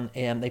has done,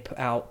 they put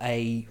out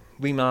a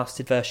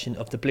remastered version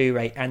of the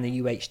Blu-ray and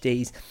the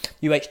UHDs.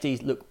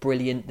 UHDs look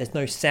brilliant. There's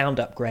no sound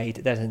upgrade.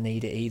 It doesn't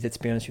need it either, to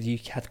be honest with you.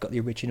 You have got the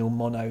original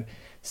mono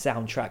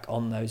soundtrack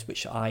on those,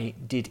 which I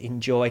did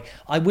enjoy.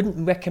 I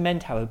wouldn't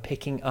recommend, however,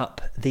 picking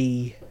up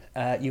the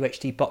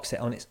UHD box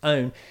set on its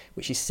own,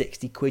 which is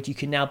 60 quid. You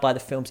can now buy the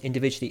films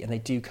individually, and they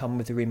do come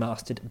with a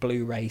remastered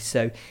Blu-ray,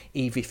 so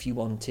even if you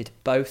wanted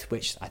both,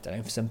 which I don't know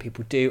if some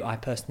people do, I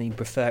personally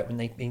prefer it when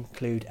they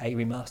include a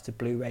remastered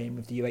Blu-ray in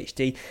with the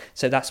UHD,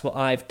 so that's what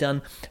I've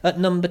done. At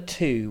number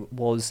 2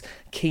 was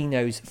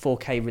Kino's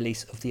 4K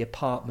release of The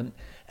Apartment.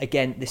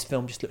 Again, this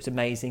film just looked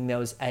amazing. There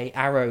was a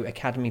Arrow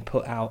Academy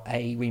put out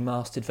a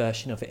remastered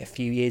version of it a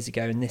few years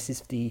ago, and this is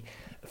the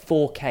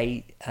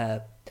 4K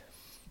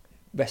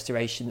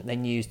restoration that they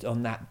used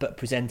on that, but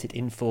presented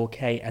in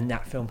 4K, and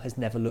that film has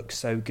never looked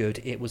so good.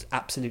 It was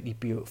absolutely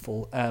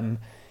beautiful.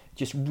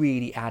 Just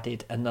really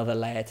added another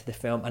layer to the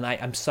film, and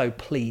I'm so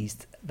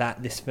pleased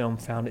that this film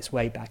found its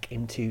way back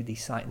into the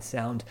Sight and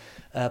Sound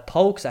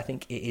poll, because I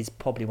think it is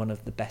probably one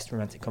of the best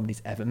romantic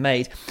comedies ever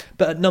made.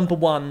 But at number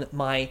 1,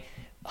 my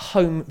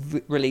home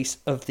release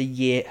of the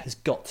year has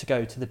got to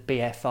go to the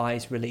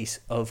BFI's release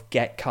of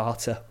Get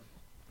Carter.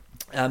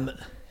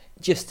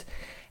 Just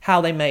how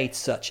they made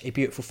such a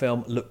beautiful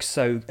film look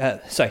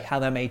how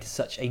they made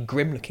such a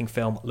grim-looking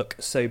film look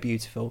so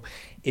beautiful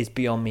is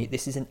beyond me.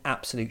 This is an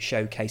absolute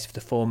showcase for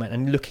the format,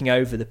 and looking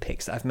over the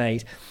picks that I've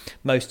made,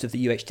 most of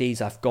the UHDs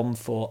I've gone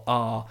for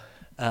are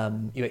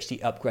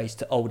UHD upgrades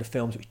to older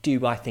films, which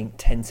do, I think,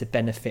 tend to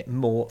benefit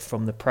more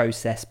from the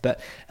process. But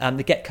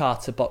the Get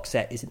Carter box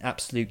set is an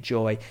absolute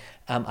joy.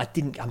 I'm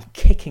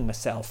kicking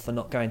myself for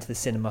not going to the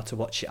cinema to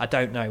watch it. I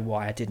don't know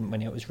why I didn't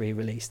when it was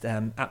re-released.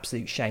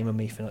 Absolute shame on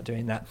me for not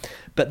doing that.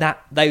 But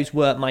those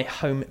were my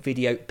home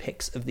video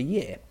picks of the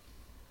year.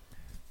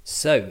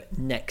 So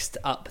next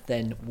up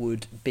then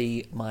would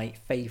be my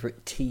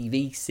favourite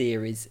TV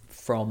series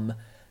from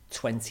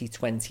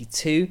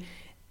 2022.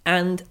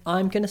 And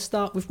I'm going to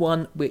start with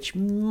one which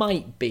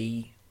might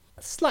be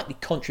slightly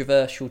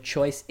controversial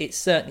choice. It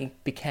certainly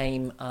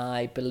became,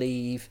 I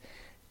believe,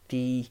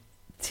 the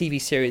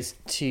TV series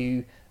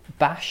to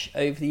bash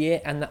over the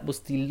year, and that was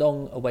the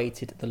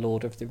long-awaited The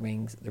Lord of the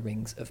Rings, The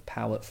Rings of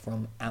Power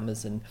from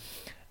Amazon.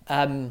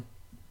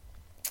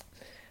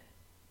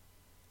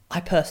 I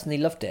personally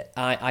loved it.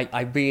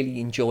 I really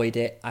enjoyed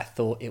it. I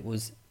thought it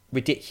was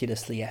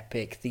ridiculously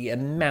epic. The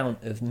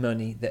amount of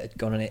money that had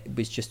gone on it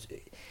was just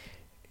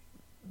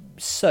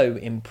so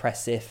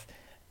impressive.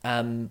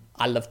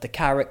 I loved the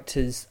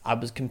characters. I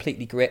was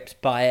completely gripped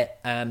by it.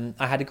 I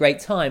had a great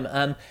time.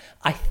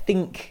 I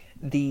think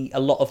a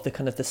lot of the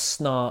kind of the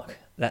snark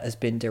that has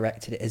been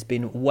directed, it has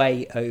been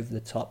way over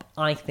the top.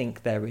 I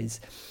think there is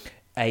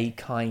a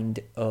kind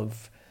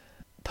of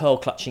pearl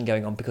clutching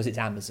going on because it's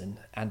Amazon,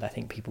 and I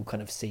think people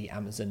kind of see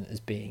Amazon as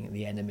being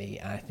the enemy.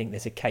 And I think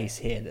there's a case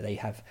here that they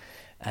have.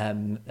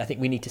 I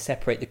think we need to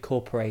separate the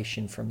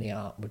corporation from the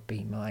art, would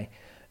be my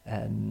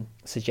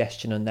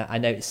suggestion on that. I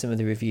noticed some of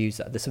the reviews,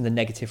 some of the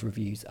negative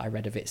reviews I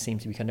read of it seem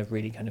to be kind of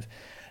really kind of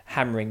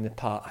hammering the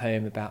part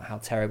home about how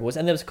terrible it was.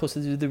 And there was, of course,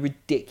 the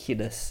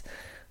ridiculous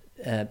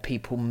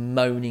people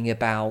moaning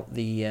about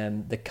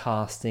the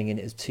casting, and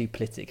it was too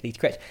politically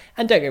correct.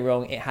 And don't get me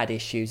wrong, it had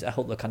issues. I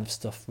thought the kind of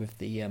stuff with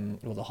the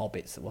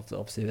hobbits,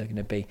 obviously they're going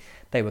to be,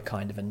 they were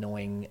kind of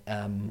annoying.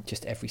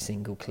 Just every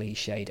single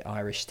cliched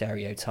Irish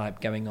stereotype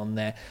going on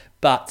there.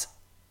 But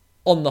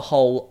on the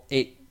whole,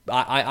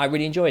 I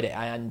really enjoyed it,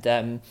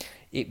 and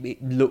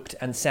it looked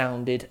and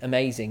sounded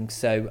amazing.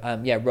 So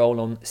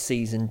roll on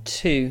season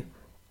 2.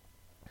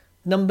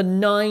 Number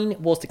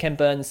 9 was the Ken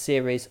Burns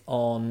series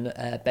on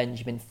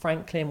Benjamin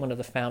Franklin, one of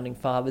the founding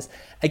fathers.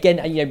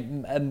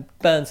 Again,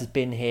 Burns has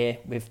been here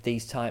with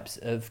these types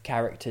of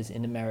characters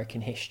in American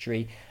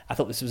history. I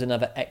thought this was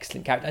another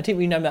excellent character. I didn't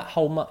really know that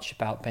whole much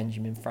about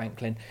Benjamin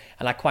Franklin,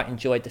 and I quite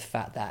enjoyed the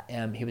fact that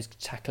he was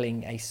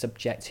tackling a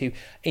subject who,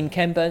 in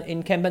Ken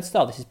Burns'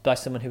 style, this is by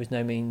someone who was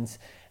no means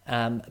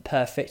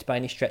perfect by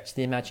any stretch of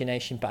the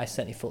imagination, but I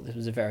certainly thought this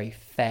was a very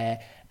fair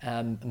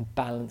and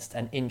balanced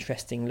and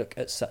interesting look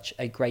at such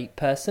a great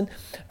person.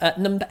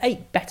 Number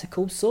 8, Better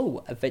Call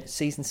Saul.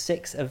 Season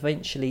 6,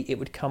 eventually it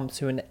would come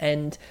to an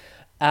end.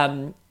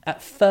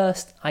 At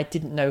first, I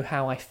didn't know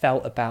how I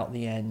felt about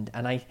the end,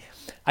 and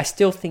I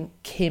still think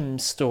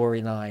Kim's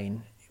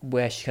storyline,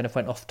 where she kind of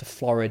went off to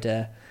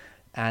Florida,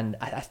 and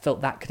I felt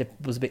that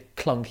was a bit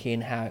clunky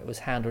in how it was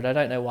handled. I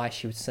don't know why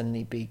she would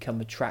suddenly become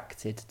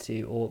attracted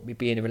to or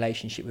be in a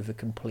relationship with a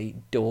complete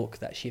dork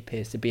that she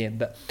appears to be in.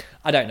 But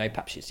I don't know,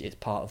 perhaps it's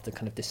part of the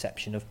kind of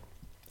deception of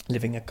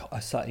living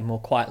a slightly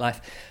more quiet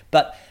life.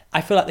 But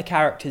I feel like the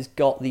characters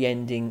got the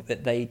ending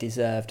that they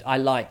deserved. I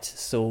liked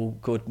Saul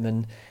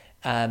Goodman.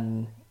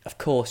 Of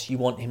course, you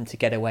want him to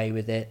get away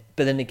with it,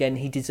 but then again,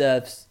 he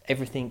deserves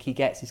everything he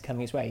gets is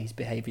coming his way. His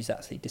behaviour is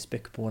absolutely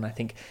despicable, and I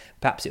think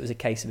perhaps it was a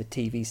case of a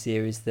TV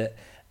series that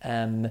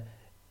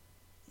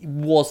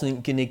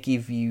wasn't going to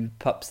give you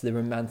perhaps the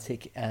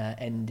romantic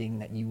ending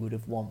that you would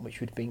have wanted, which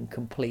would have been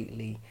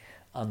completely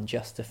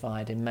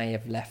unjustified and may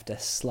have left a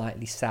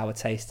slightly sour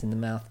taste in the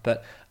mouth.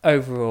 But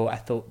overall, I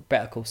thought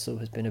Better Call Saul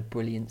has been a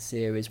brilliant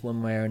series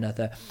one way or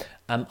another.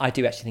 I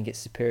do actually think it's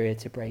superior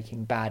to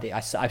Breaking Bad.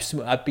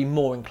 I'd be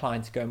more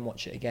inclined to go and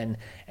watch it again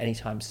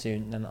anytime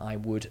soon than I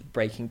would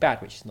Breaking Bad,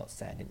 which is not to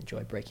say I didn't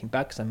enjoy Breaking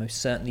Bad, because I most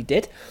certainly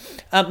did.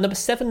 Number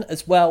 7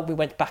 as well, we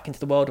went back into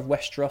the world of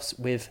Westeros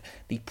with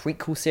the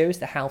prequel series,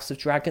 The House of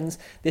Dragons.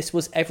 This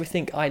was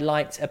everything I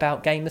liked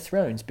about Game of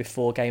Thrones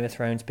before Game of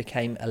Thrones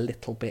became a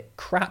little bit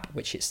crap,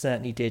 which it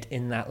certainly did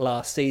in that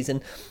last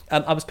season.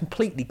 I was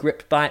completely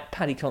gripped by it.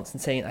 Paddy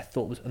Constantine I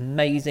thought was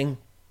amazing.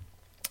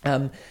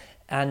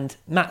 And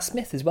Matt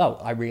Smith as well,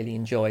 I really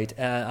enjoyed.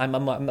 I'm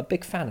a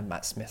big fan of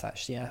Matt Smith,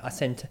 actually. I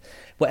tend to,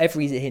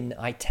 whatever he's in,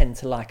 I tend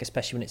to like,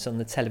 especially when it's on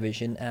the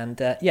television. And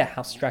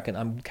House of Dragon,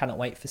 I cannot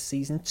wait for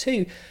season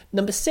 2.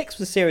 Number 6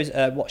 was a series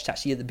I watched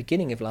actually at the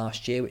beginning of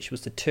last year, which was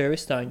The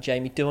Tourist, starring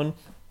Jamie Dunn.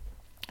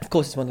 Of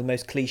course, it's one of the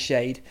most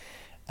cliched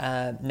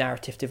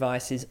narrative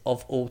devices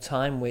of all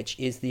time, which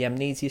is the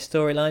amnesia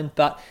storyline.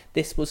 But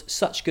this was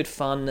such good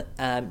fun.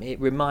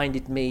 It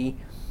reminded me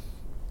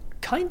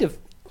kind of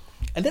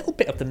a little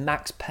bit of the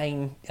Max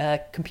Payne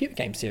computer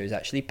game series,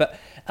 actually, but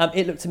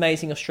it looked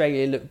amazing.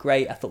 Australia looked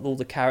great. I thought all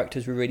the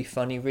characters were really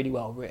funny, really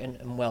well written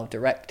and well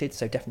directed,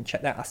 so definitely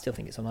check that. I still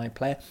think it's on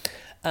iPlayer.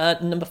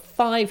 Number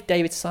 5,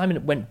 David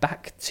Simon went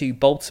back to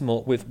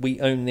Baltimore with We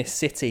Own This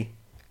City,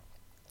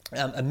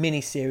 a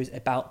mini-series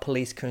about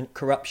police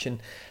corruption.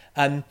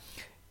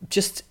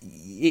 It's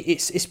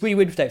really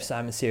weird with David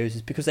Simon series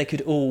is because they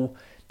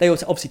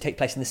also obviously take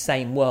place in the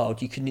same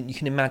world. You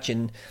can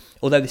imagine,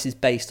 although this is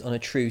based on a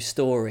true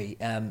story,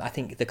 I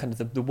think the kind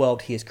of the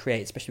world he has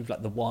created, especially with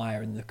like The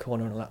Wire and The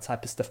Corner and all that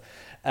type of stuff,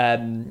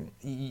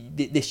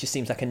 this just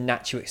seems like a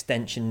natural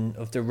extension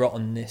of the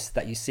rottenness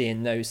that you see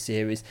in those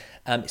series.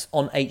 It's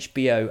on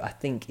HBO. I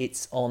think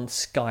it's on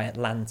Sky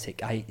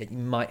Atlantic. It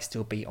might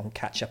still be on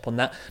catch up on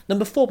that.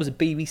 Number 4 was a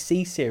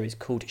BBC series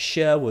called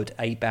Sherwood,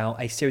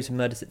 about a series of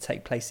murders that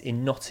take place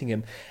in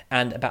Nottingham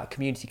and about a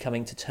community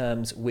coming to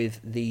terms with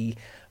the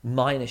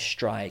miners'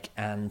 strike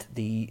and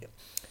the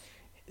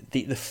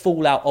the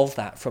fallout of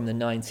that from the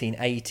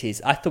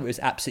 1980s. I thought it was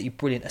absolutely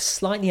brilliant. A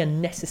slightly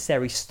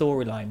unnecessary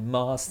storyline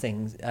mars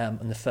things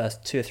in the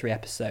first 2 or 3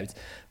 episodes,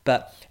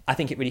 but I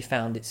think it really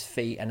found its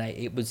feet, and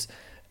it was.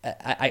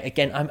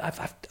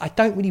 I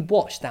don't really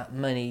watch that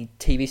many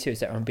TV series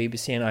that are on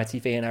BBC and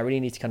ITV, and I really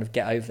need to kind of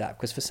get over that,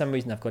 because for some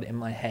reason I've got it in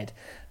my head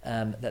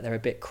that they're a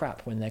bit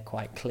crap when they're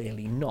quite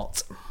clearly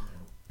not.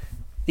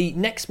 The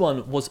next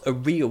one was a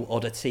real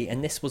oddity,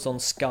 and this was on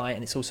Sky,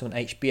 and it's also on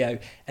HBO,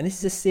 and this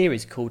is a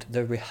series called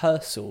The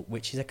Rehearsal,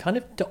 which is a kind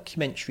of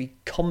documentary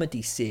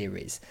comedy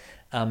series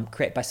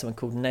created by someone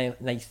called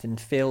Nathan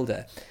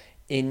Fielder,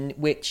 in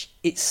which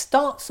it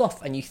starts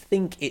off and you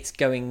think it's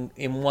going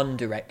in one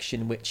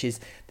direction, which is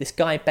this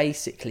guy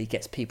basically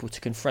gets people to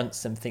confront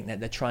something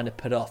that they're trying to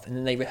put off, and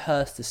then they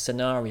rehearse the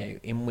scenario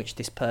in which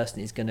this person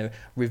is going to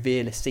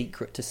reveal a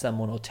secret to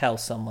someone or tell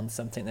someone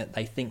something that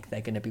they think they're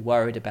going to be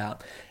worried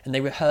about, and they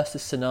rehearse the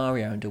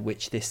scenario under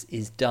which this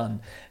is done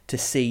to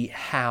see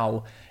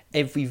how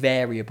every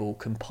variable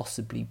can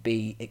possibly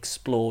be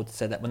explored,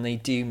 so that when they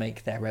do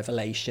make their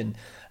revelation,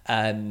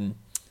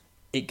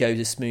 it goes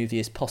as smoothly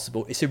as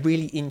possible. It's a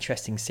really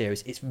interesting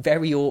series. It's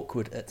very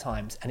awkward at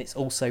times, and it's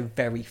also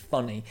very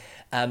funny.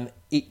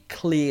 It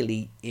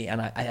clearly,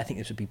 and I think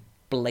this would be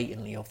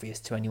blatantly obvious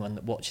to anyone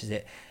that watches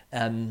it,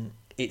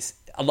 it's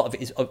a lot of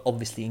it is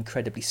obviously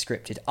incredibly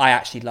scripted. I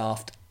actually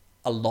laughed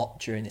a lot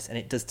during this, and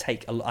it does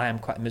take a lot. I am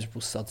quite a miserable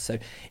sod, so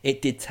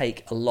it did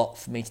take a lot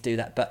for me to do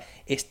that, but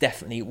it's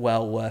definitely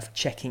well worth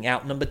checking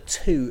out. Number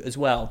 2 as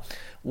well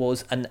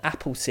was an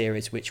Apple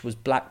series, which was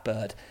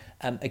Blackbird.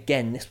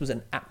 Again, this was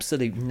an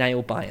absolute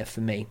nail-biter for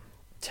me.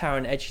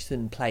 Taron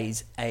Egerton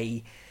plays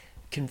a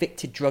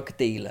convicted drug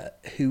dealer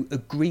who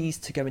agrees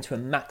to go into a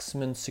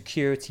maximum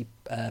security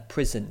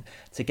prison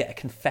to get a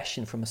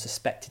confession from a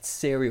suspected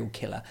serial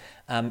killer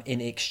in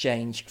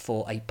exchange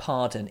for a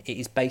pardon. It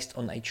is based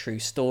on a true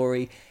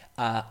story.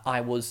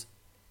 I was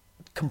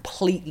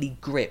completely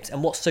gripped.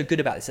 And what's so good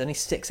about this, only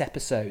 6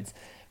 episodes,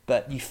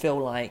 but you feel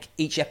like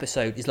each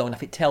episode is long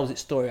enough. It tells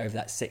its story over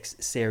that 6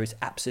 episodes,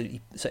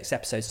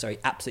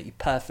 absolutely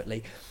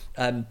perfectly.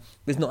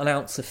 There's not an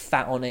ounce of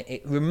fat on it.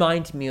 It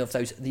reminded me of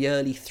the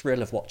early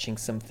thrill of watching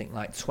something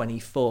like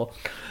 24.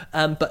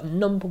 But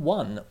number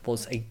 1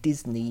 was a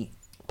Disney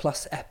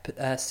Plus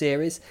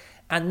series,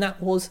 and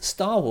that was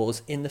Star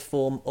Wars in the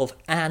form of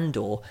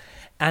Andor.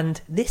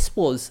 And this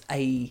was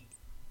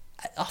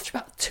after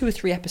about 2 or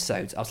 3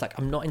 episodes, I was like,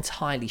 I'm not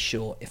entirely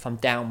sure if I'm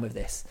down with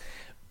this.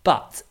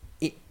 But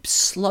it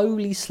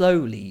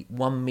slowly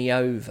won me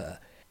over.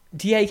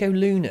 Diego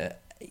Luna,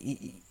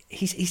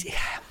 he's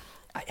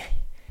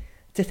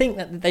to think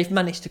that they've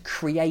managed to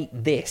create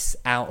this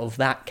out of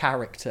that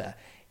character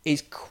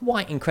is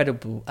quite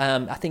incredible.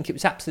 I think it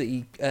was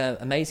absolutely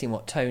amazing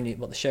what the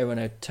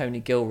showrunner Tony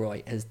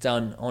Gilroy has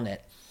done on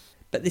it.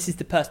 But this is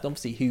the person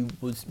obviously who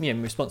was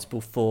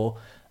responsible for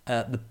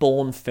the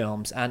Bourne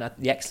films and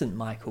the excellent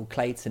Michael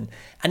Clayton,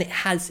 and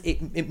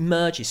it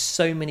merges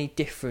so many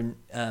different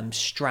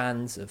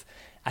strands of.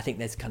 I think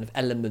there's kind of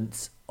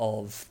elements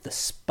of the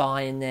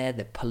spy in there,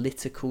 the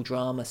political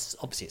drama.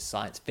 Obviously, it's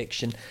science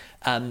fiction,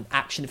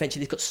 action adventure.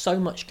 They've got so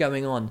much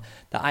going on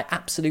that I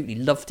absolutely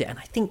loved it, and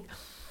I think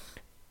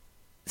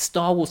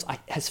Star Wars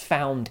has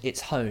found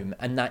its home,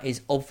 and that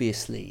is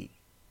obviously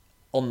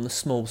on the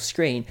small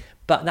screen.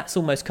 But that's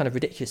almost kind of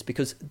ridiculous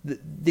because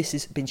this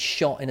has been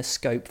shot in a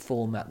scope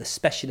format. The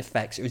special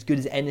effects are as good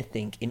as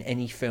anything in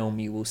any film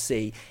you will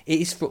see.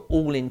 It is, for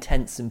all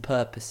intents and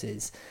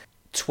purposes,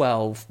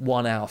 12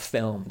 one-hour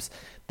films,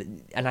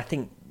 and I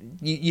think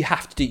you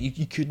have to do.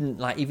 You couldn't,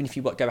 like, even if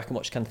you go back and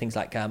watch kind of things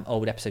like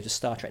old episodes of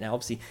Star Trek. Now,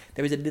 obviously,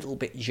 there is a little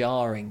bit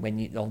jarring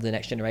when on the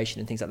Next Generation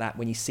and things like that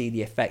when you see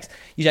the effects.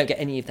 You don't get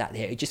any of that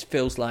here. It just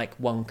feels like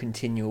one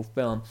continual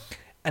film,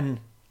 and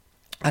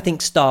I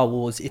think Star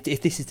Wars,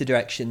 if this is the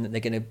direction that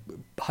they're going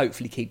to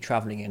hopefully keep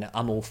travelling in,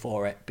 I'm all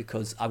for it,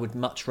 because I would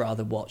much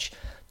rather watch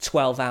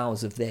 12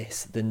 hours of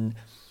this than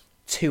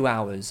 2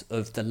 hours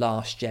of The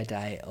Last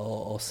Jedi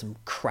or some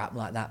crap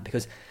like that,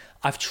 because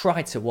I've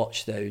tried to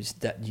watch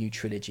that new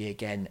trilogy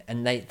again,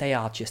 and they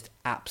are just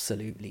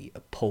absolutely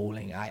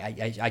appalling.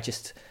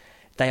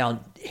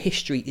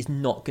 History is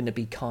not going to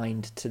be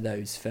kind to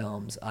those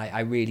films.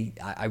 I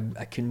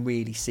can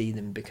really see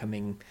them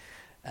becoming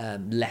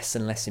less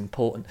and less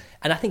important,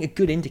 and I think a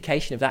good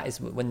indication of that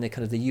is when the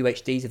kind of the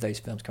UHDs of those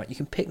films come out. You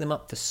can pick them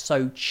up for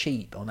so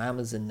cheap on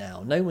Amazon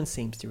now. No one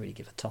seems to really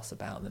give a toss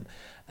about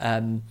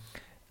them.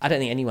 I don't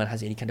think anyone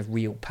has any kind of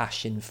real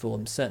passion for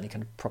them, certainly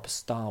kind of proper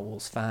Star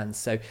Wars fans.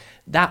 So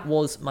that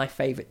was my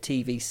favourite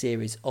TV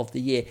series of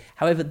the year.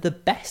 However, the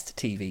best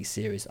TV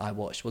series I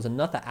watched was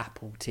another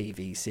Apple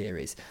TV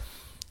series,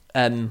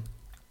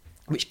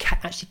 which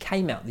actually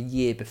came out the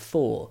year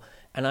before.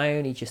 And I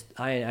only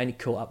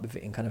caught up with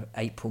it in kind of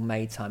April,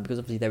 May time, because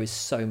obviously there is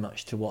so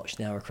much to watch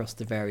now across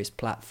the various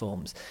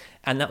platforms.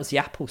 And that was the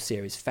Apple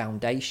series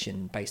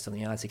Foundation, based on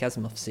the Isaac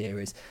Asimov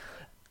series.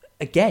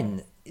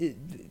 Again, it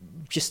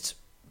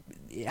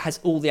has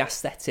all the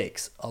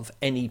aesthetics of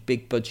any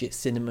big budget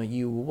cinema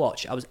you will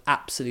watch. I was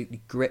absolutely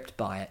gripped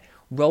by it.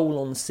 Roll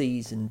on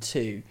season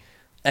 2.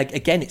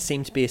 Again, it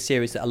seemed to be a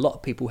series that a lot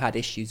of people had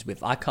issues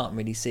with. I can't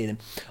really see them.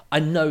 I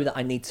know that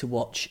I need to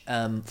watch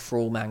For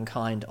All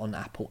Mankind on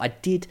Apple. I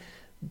did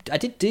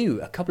do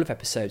a couple of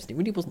episodes, and it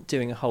really wasn't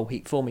doing a whole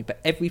heap for me, but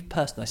every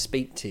person I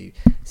speak to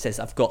says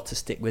I've got to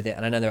stick with it,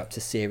 and I know they're up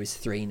to series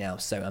 3 now,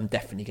 so I'm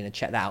definitely going to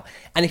check that out.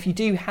 And if you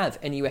do have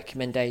any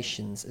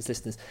recommendations as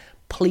listeners,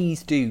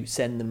 please do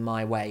send them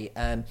my way.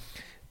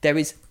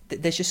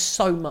 There's just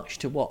so much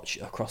to watch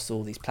across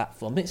all these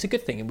platforms. It's a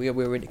good thing, and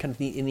we're in kind of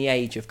in the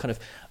age of kind of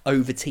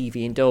over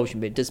TV indulgence,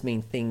 but it does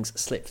mean things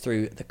slip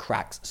through the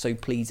cracks. So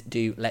please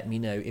do let me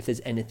know if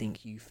there's anything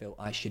you feel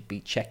I should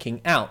be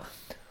checking out.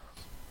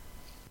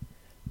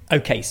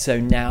 Okay, so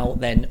now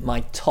then, my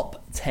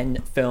top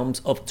 10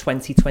 films of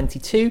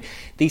 2022.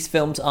 These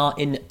films are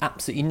in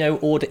absolutely no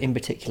order in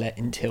particular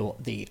until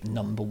the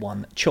number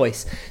one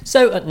choice.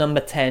 So at number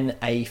 10,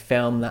 a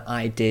film that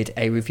I did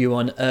a review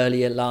on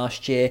earlier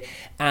last year,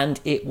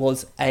 and it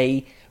was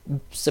a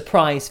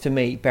surprise for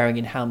me, bearing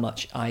in how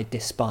much I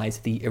despise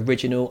the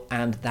original,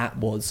 and that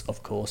was,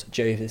 of course,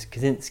 Joseph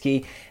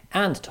Kosinski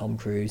and Tom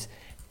Cruise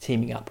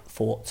teaming up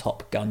for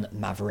Top Gun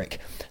Maverick.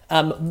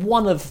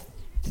 One of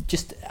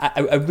just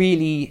a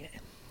really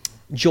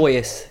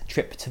joyous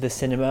trip to the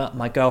cinema.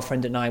 My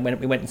girlfriend and I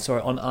went and saw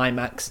it on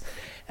IMAX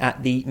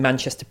at the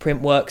Manchester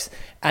Printworks,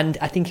 and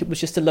I think it was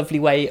just a lovely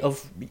way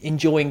of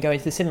enjoying going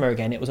to the cinema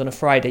again. It was on a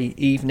Friday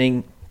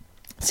evening.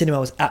 Cinema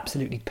was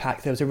absolutely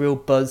packed. There was a real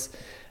buzz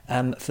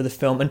for the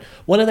film, and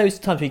one of those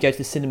times when you go to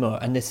the cinema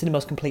and the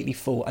cinema's completely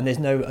full and there's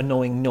no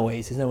annoying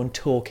noise, there's no one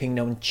talking,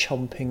 no one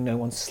chomping, no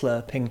one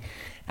slurping,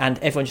 and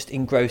everyone's just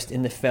engrossed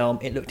in the film.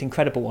 It looked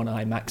incredible on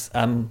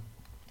IMAX.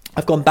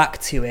 I've gone back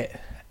to it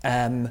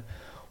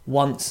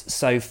once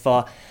so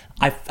far.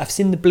 I've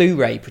seen the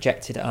Blu-ray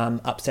projected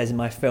upstairs in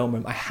my film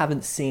room. I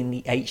haven't seen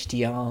the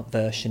HDR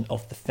version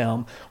of the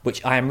film,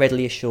 which I am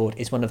readily assured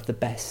is one of the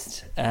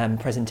best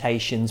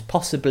presentations,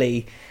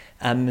 possibly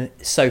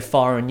so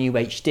far on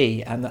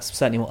UHD, and that's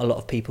certainly what a lot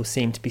of people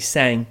seem to be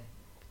saying.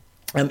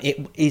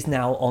 It is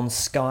now on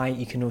Sky.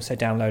 You can also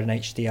download an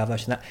HDR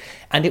version of that,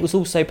 and it was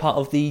also part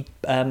of the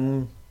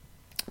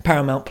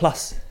Paramount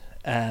Plus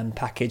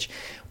package,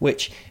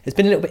 which has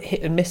been a little bit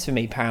hit and miss for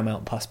me,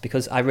 Paramount Plus,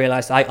 because I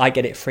realised I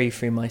get it free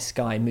through my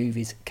Sky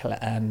Movies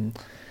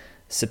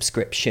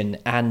subscription,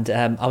 and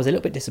I was a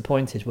little bit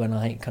disappointed when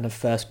I kind of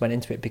first went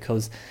into it,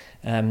 because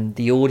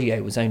the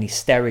audio was only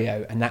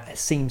stereo, and that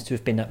seems to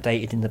have been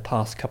updated in the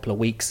past couple of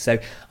weeks, so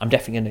I'm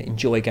definitely going to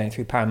enjoy going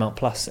through Paramount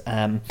Plus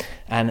and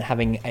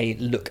having a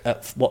look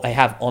at what they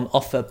have on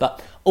offer.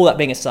 But all that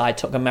being aside,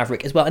 Top Gun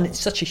Maverick as well, and it's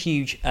such a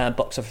huge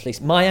box office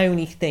release. My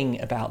only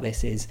thing about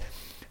this is,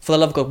 for the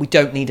love of God, we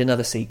don't need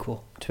another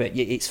sequel to it.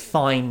 It's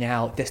fine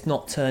now.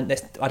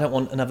 I don't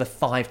want another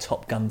 5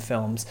 Top Gun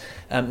films.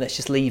 Let's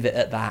just leave it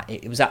at that.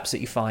 It was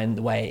absolutely fine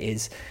the way it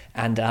is.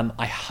 And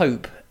I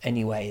hope,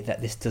 anyway, that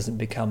this doesn't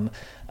become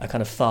a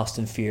kind of Fast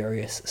and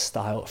Furious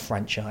style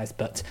franchise.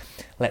 But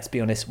let's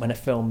be honest, when a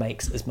film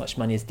makes as much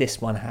money as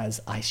this one has,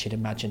 I should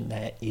imagine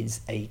there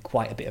is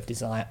quite a bit of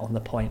desire on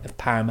the point of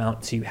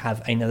Paramount to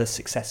have another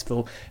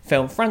successful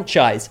film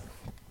franchise.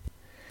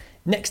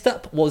 Next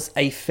up was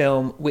a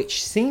film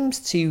which seems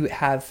to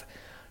have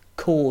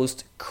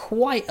caused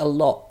quite a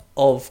lot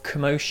of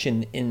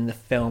commotion in the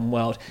film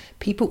world.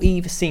 People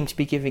either seem to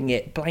be giving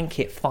it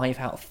blanket 5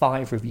 out of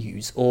 5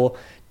 reviews or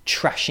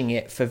trashing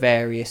it for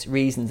various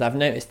reasons. I've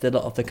noticed a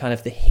lot of the kind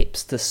of the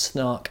hipster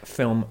snark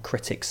film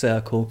critic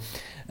circle,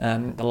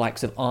 the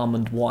likes of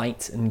Armand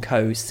White and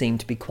co, seem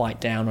to be quite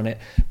down on it.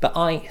 But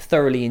I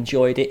thoroughly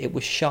enjoyed it. It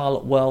was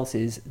Charlotte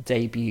Wells'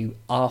 debut,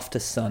 After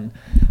Sun.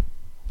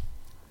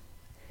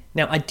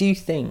 Now, I do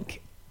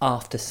think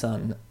After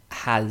Sun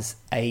has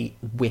a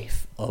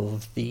whiff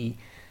of the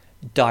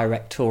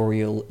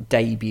directorial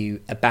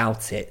debut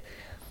about it.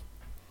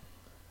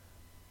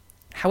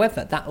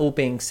 However, that all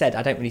being said,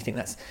 I don't really think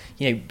that's,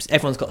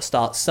 everyone's got to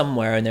start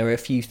somewhere, and there are a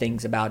few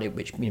things about it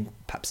which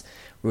perhaps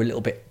were a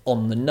little bit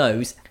on the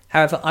nose.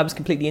 However, I was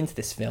completely into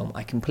this film.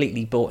 I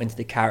completely bought into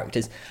the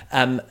characters.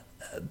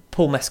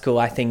 Paul Mescal,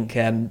 I think,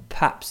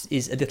 perhaps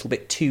is a little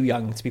bit too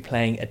young to be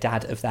playing a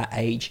dad of that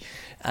age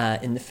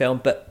in the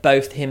film, but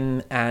both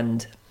him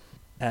and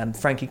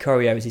Frankie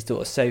Corio as his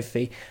daughter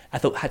Sophie, I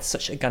thought had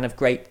such a kind of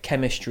great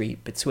chemistry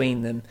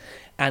between them,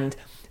 and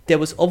there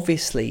was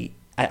obviously,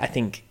 I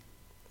think,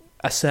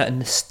 a certain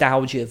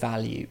nostalgia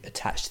value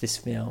attached to this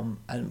film,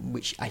 and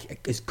which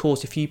has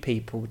caused a few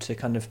people to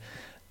kind of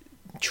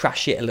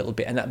trash it a little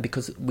bit, and that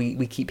because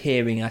we keep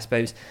hearing, I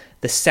suppose,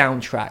 the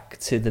soundtrack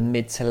to the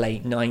mid to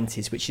late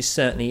 90s, which is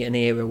certainly an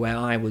era where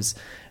I was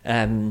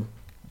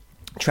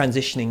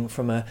transitioning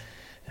from a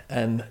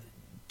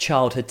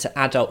childhood to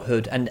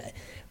adulthood, and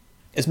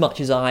as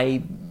much as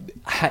I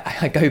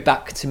go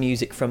back to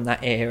music from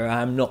that era,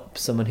 I'm not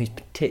someone who's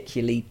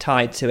particularly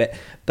tied to it,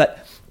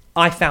 but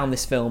I found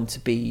this film to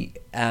be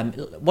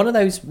one of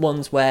those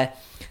ones where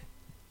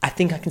I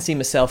think I can see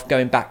myself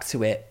going back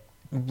to it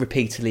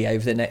repeatedly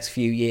over the next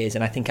few years,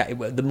 and I think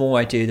the more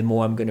I do, the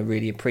more I'm going to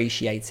really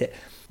appreciate it.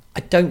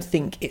 I don't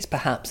think it's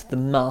perhaps the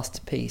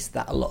masterpiece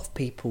that a lot of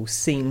people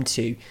seem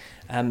to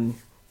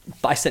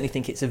But I certainly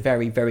think it's a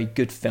very, very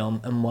good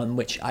film, and one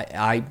which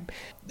I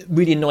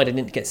really annoyed I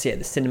didn't get to see it at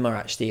the cinema,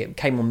 actually. It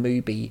came on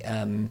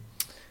Mubi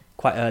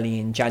quite early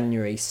in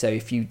January, so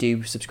if you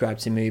do subscribe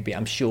to Mubi,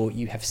 I'm sure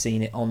you have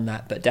seen it on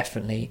that, but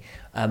definitely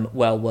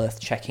well worth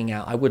checking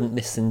out. I wouldn't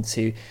listen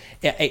to...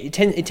 It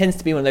tends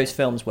to be one of those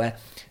films where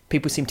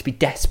people seem to be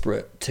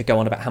desperate to go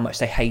on about how much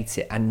they hate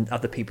it, and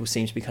other people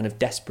seem to be kind of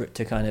desperate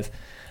to kind of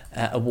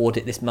award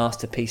it this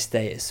masterpiece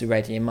status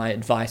already. And my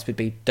advice would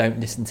be, don't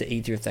listen to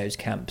either of those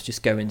camps.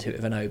 Just go into it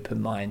with an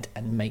open mind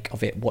and make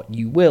of it what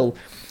you will.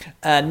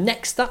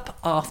 Next up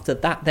after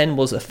that then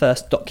was a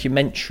first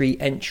documentary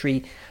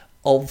entry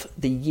of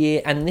the year,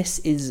 and this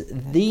is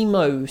the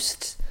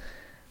most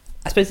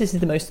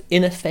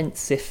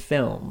inoffensive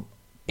film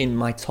in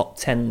my top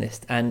 10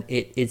 list, and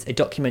it is a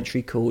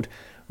documentary called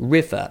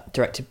River,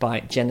 directed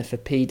by Jennifer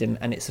Peden,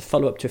 and it's a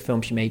follow-up to a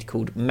film she made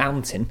called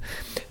Mountain.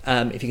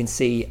 If you can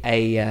see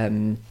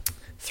a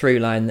through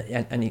line,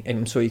 and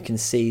I'm sure you can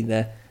see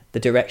the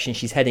direction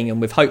she's heading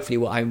in with, hopefully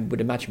what I would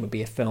imagine would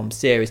be a film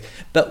series.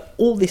 But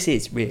all this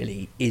is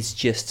really is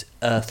just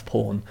earth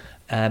porn.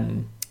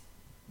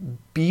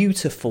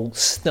 Beautiful,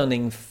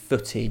 stunning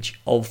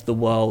footage of the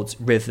world's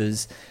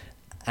rivers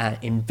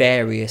in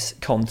various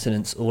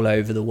continents all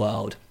over the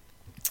world.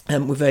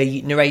 With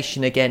a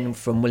narration again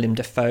from Willem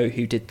Dafoe,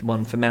 who did the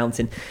one for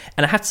Mountain.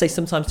 And I have to say,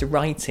 sometimes the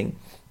writing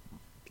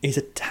is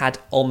a tad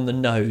on the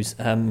nose,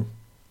 a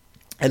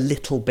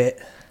little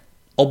bit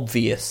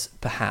obvious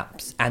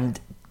perhaps, and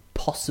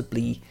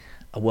possibly,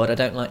 a word I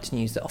don't like to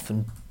use that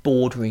often,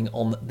 bordering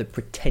on the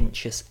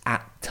pretentious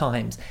at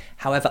times.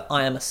 However,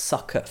 I am a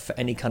sucker for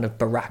any kind of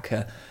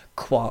Baraka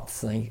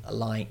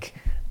Quartz-like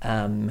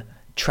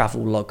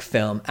travel log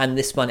film, and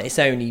this one, it's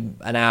only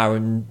an hour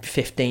and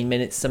 15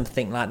 minutes,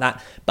 something like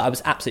that, but I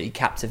was absolutely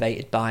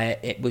captivated by it.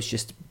 It was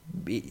just,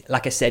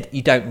 like I said,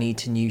 you don't need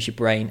to use your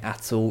brain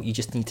at all. You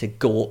just need to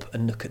gawp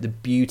and look at the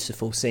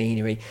beautiful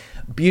scenery,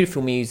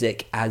 beautiful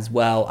music as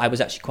well. I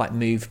was actually quite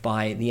moved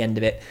by the end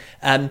of it.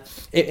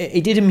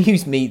 It did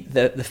amuse me,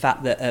 the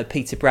fact that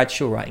Peter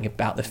Bradshaw, writing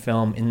about the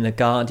film in The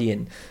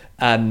Guardian,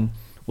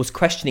 was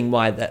questioning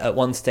why at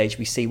one stage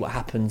we see what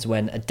happens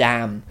when a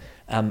dam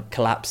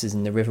collapses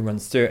and the river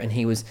runs through it, and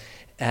he was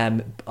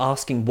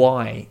asking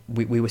why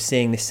we were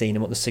seeing this scene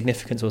and what the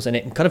significance was, and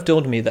it kind of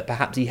dawned on me that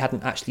perhaps he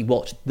hadn't actually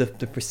watched the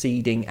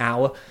preceding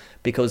hour,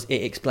 because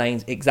it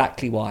explains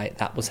exactly why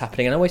that was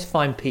happening. And I always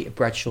find Peter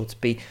Bradshaw to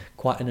be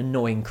quite an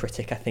annoying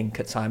critic, I think,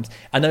 at times.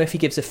 I know if he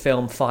gives a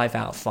film 5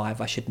 out of 5,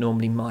 I should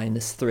normally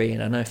 -3,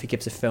 and I know if he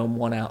gives a film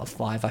 1 out of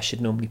 5, I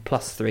should normally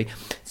 +3.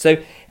 So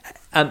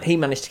he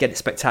managed to get it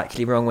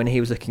spectacularly wrong when he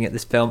was looking at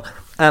this film.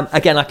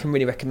 Again, I can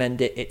really recommend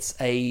it. It's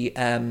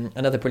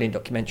another brilliant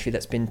documentary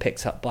that's been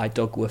picked up by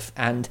Dogwoof,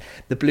 and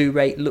the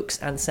Blu-ray looks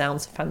and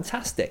sounds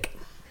fantastic.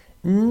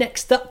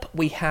 Next up,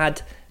 we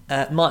had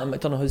Martin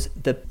McDonagh's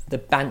The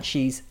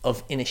Banshees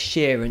of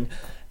Inisherin.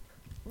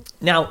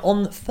 Now,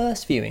 on the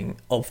first viewing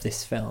of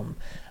this film,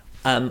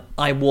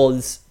 I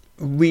was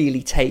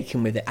really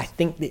taken with it. I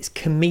think its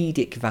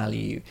comedic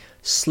value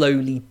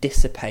slowly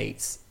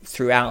dissipates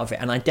throughout of it,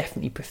 and I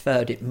definitely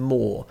preferred it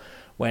more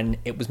when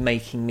it was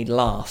making me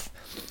laugh.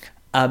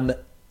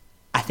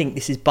 I think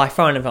this is by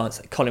far in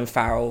advance Colin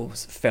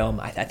Farrell's film.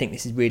 I think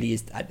this is really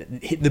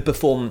the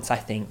performance I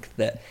think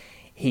that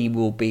he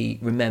will be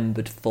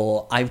remembered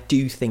for. I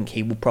do think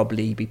he will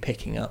probably be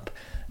picking up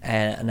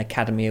an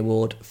Academy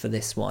Award for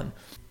this one.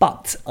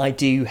 But I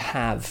do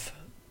have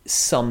a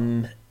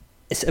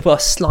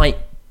slight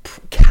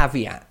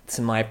caveat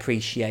to my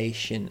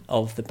appreciation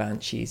of The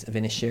Banshees of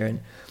Inisherin.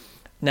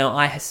 Now,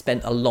 I have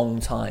spent a long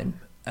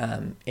time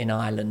in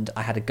Ireland.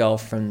 I had a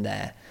girlfriend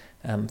there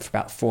for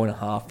about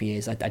 4.5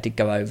 years. I did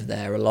go over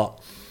there a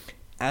lot.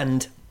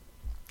 And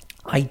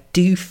I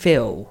do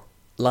feel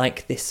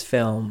like this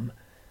film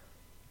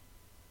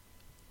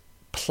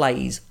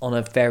plays on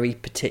a very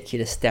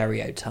particular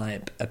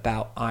stereotype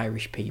about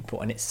Irish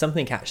people, and it's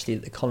something actually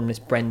that the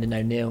columnist Brendan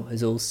O'Neill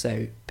has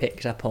also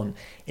picked up on,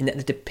 in that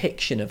the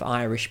depiction of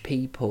Irish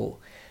people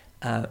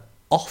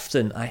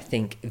often, I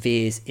think,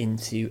 veers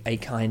into a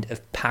kind of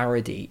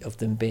parody of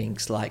them being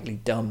slightly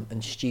dumb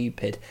and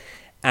stupid.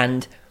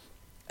 And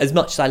as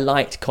much as I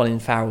liked Colin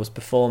Farrell's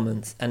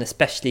performance, and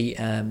especially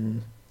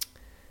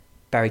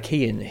Barry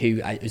Keoghan,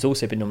 who has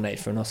also been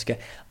nominated for an Oscar,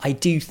 I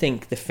do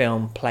think the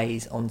film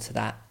plays onto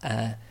that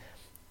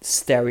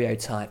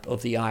stereotype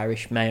of the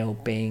Irish male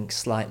being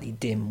slightly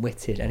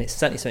dim-witted. And it's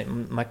certainly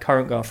something, my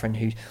current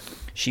girlfriend,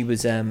 she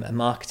was a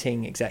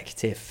marketing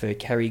executive for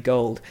Kerry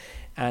Gold,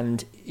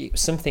 and it was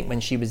something when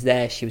she was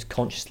there, she was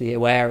consciously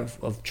aware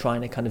of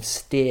trying to kind of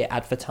steer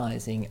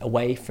advertising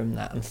away from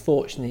that.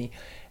 Unfortunately,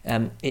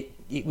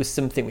 it was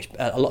something which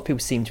a lot of people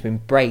seem to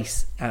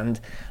embrace, and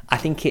I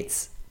think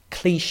it's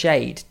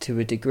cliched to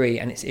a degree,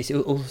 and it's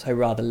also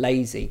rather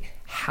lazy.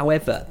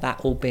 However, that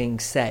all being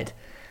said,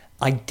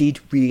 I did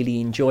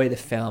really enjoy the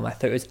film. I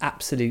thought it was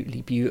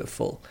absolutely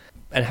beautiful,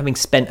 and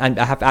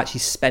I have actually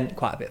spent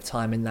quite a bit of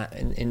time in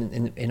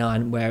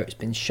Ireland where it's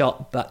been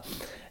shot, but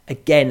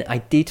again, I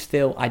did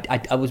feel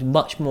I was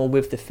much more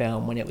with the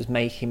film when it was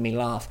making me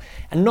laugh,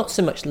 and not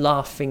so much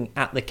laughing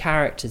at the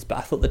characters, but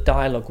I thought the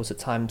dialogue was at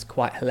times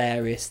quite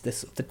hilarious.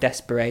 The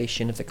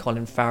desperation of the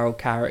Colin Farrell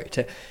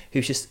character,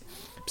 who's just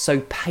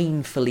so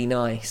painfully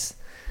nice,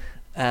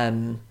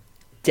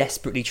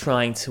 desperately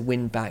trying to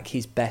win back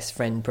his best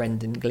friend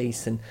Brendan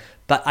Gleeson.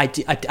 But I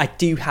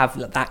do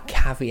have that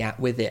caveat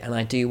with it, and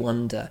I do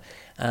wonder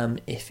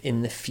if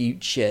in the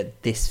future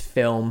this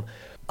film,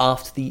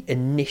 after the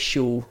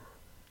initial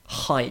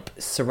hype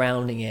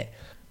surrounding it,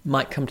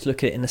 might come to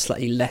look at it in a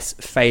slightly less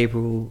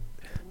favourable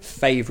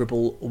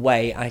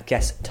way. I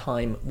guess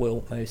time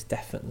will most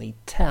definitely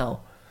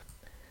tell.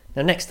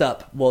 Now, next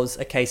up was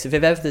a case of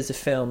if ever there's a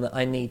film that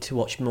I need to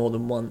watch more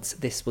than once,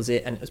 this was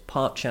it, and it was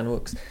Park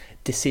Chan-wook's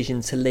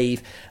decision to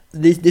leave.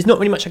 There's not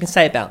really much I can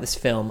say about this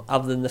film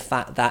other than the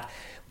fact that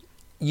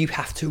you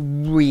have to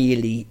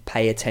really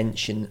pay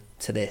attention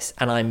to this,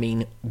 and I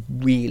mean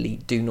really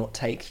do not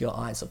take your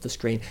eyes off the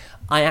screen.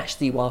 I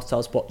actually, whilst I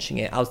was watching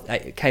it,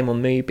 it came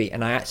on Mubi,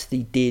 and I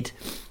actually did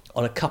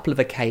on a couple of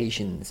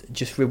occasions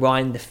just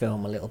rewind the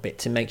film a little bit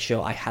to make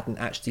sure I hadn't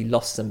actually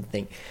lost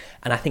something.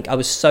 And I think I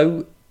was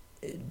so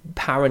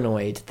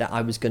paranoid that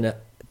I was going to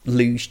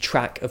lose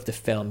track of the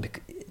film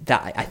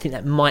that I think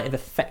that might have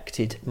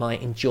affected my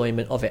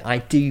enjoyment of it. I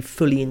do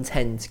fully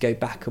intend to go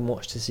back and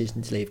watch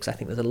Decision to Leave because I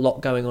think there's a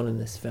lot going on in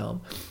this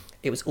film.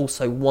 It was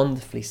also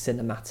wonderfully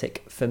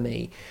cinematic for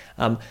me.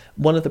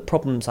 One of the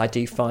problems I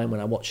do find when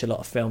I watch a lot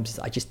of films is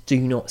I just do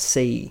not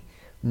see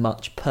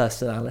much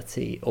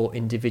personality or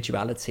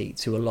individuality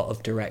to a lot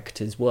of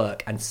directors'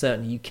 work, and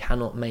certainly you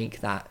cannot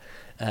make that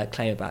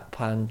claim about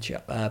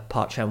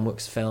Park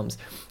Chan-wook's films.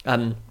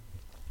 I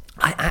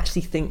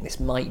actually think this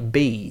might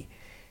be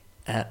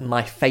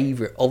my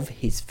favourite of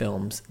his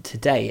films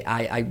today.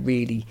 I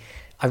really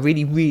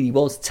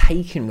was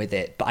taken with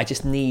it, but I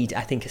just need,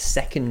 I think, a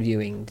second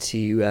viewing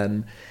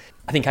to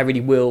I think I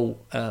really will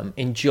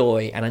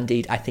enjoy, and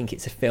indeed I think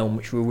it's a film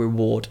which will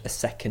reward a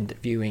second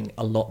viewing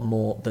a lot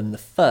more than the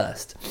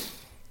first.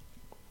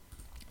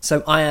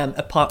 So I am,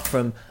 apart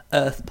from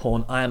earth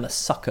porn, I am a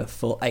sucker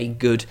for a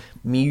good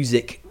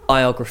music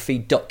biography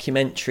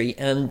documentary,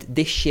 and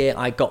this year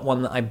I got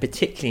one that I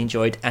particularly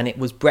enjoyed, and it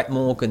was Brett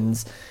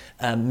Morgen's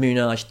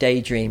Moonage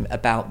Daydream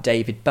about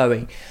David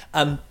Bowie.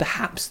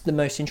 Perhaps the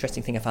most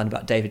interesting thing I found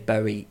about David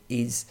Bowie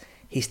is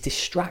his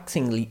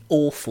distractingly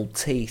awful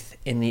teeth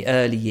in the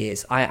early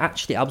years. I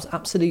was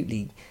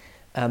absolutely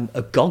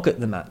agog at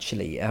them,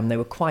 actually. They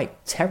were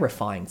quite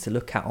terrifying to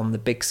look at on the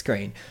big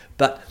screen.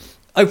 But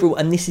overall,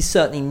 and this is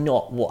certainly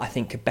not what I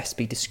think could best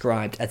be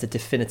described as a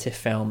definitive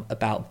film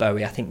about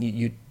Bowie. I think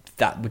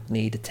that would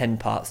need a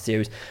 10-part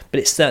series, but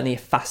it's certainly a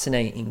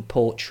fascinating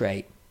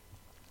portrait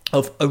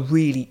of a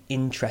really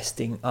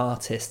interesting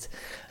artist.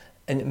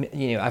 And,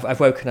 you know,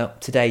 I've woken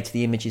up today to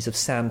the images of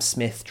Sam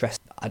Smith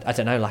dressed, I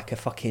don't know, like a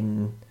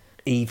fucking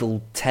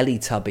evil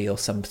Teletubby or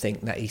something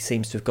that he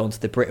seems to have gone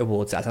to the Brit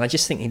Awards as. And I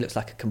just think he looks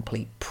like a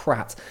complete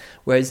prat.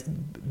 Whereas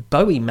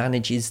Bowie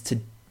manages to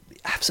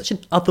have such an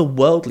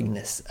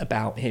otherworldliness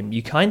about him.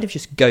 You kind of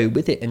just go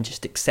with it and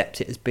just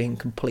accept it as being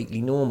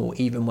completely normal,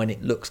 even when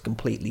it looks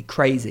completely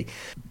crazy.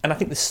 And I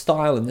think the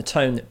style and the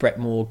tone that Brett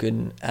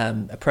Morgen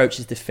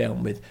approaches the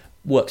film with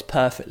works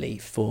perfectly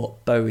for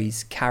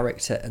Bowie's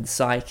character and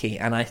psyche.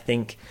 And I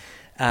think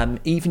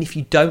even if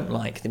you don't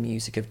like the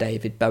music of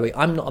David Bowie,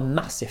 I'm not a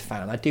massive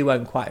fan. I do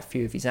own quite a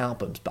few of his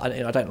albums, but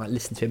I don't like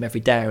listen to him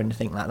every day or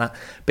anything like that.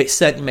 But it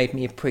certainly made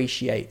me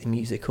appreciate the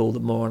music all the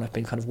more, and I've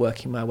been kind of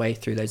working my way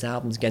through those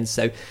albums again.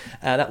 So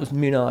that was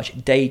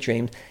Moonage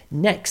Daydream.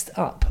 Next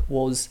up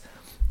was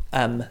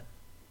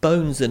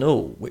Bones and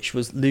All, which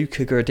was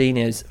Luca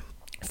Guadagnino's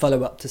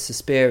follow-up to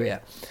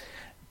Suspiria.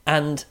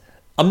 And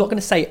I'm not going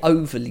to say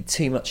overly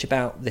too much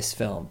about this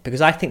film,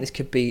 because I think this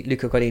could be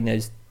Luca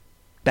Guadagnino's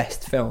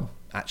best film,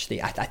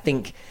 actually. I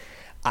think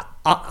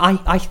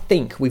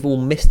we've all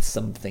missed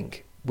something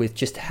with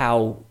just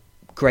how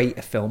great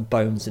a film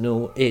Bones and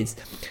All is.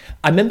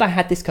 I remember I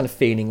had this kind of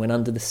feeling when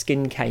Under the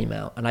Skin came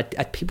out, and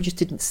people just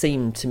didn't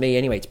seem, to me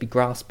anyway, to be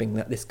grasping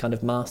that this kind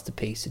of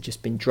masterpiece had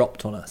just been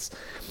dropped on us.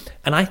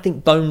 And I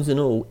think Bones and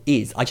All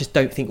is. I just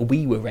don't think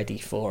we were ready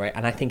for it,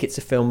 and I think it's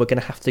a film we're going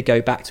to have to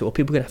go back to, or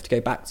people are going to have to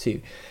go back to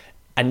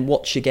and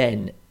watch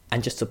again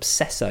and just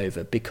obsess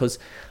over, because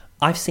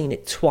I've seen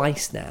it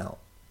twice now,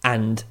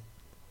 and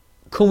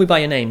Call Me By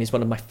Your Name is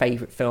one of my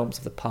favourite films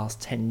of the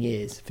past 10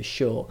 years, for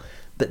sure.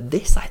 But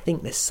this, I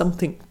think there's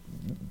something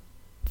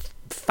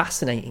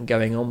fascinating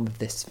going on with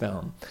this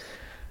film.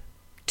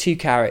 Two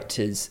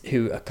characters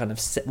who are kind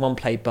of, one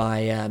played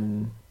by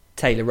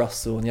Taylor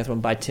Russell and the other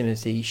one by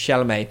Timothée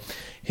Chalamet,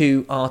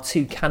 who are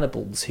two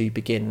cannibals who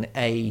begin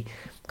a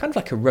kind of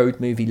like a road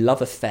movie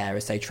love affair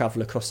as they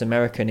travel across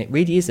America. And it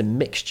really is a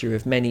mixture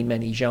of many,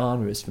 many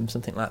genres, from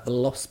something like The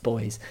Lost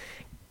Boys,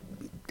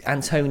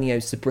 Antonio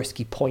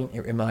Zabriskie Point,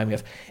 it reminded me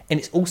of. And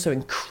it's also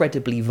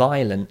incredibly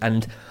violent,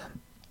 and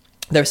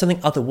there is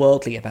something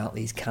otherworldly about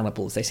these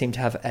cannibals. They seem to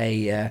have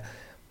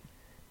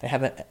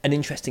an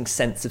interesting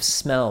sense of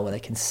smell, where they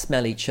can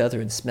smell each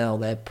other and smell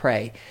their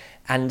prey.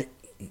 And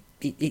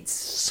it's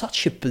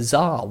such a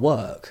bizarre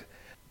work.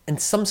 And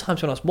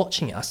sometimes when I was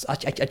watching it,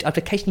 I'd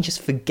occasionally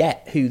just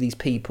forget who these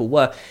people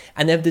were.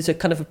 And then there's a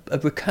kind of a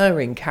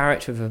recurring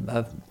character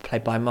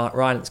played by Mark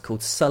Rylance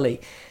called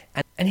Sully.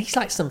 And he's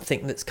like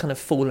something that's kind of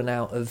fallen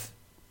out of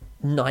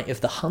Night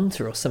of the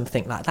Hunter or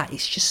something like that.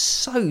 It's just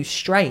so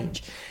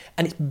strange.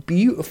 And it's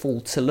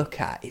beautiful to look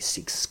at. It's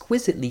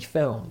exquisitely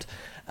filmed.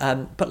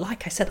 But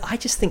like I said, I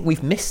just think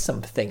we've missed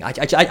something.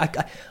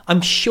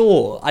 I'm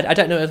sure, I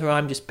don't know whether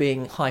I'm just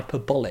being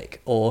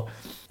hyperbolic or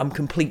I'm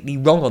completely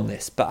wrong on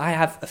this, but I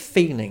have a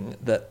feeling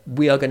that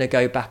we are going to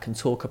go back and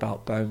talk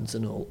about Bones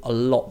and All a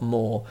lot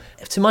more.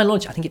 To my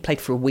knowledge, I think it played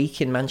for a week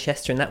in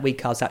Manchester, and that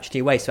week I was actually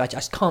away, so I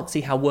just can't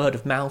see how word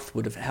of mouth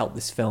would have helped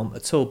this film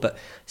at all, but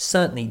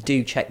certainly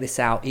do check this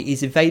out. It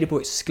is available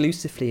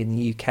exclusively in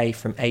the UK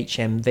from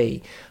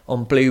HMV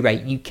on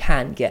Blu-ray. You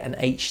can get an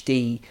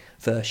HD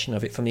version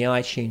of it from the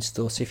iTunes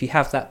store, so if you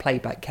have that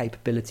playback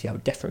capability, I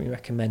would definitely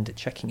recommend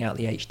checking out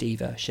the HD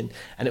version.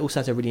 And it also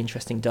has a really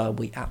interesting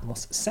Dolby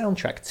Atmos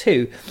soundtrack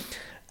too.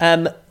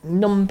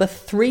 Number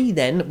 3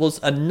 then was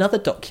another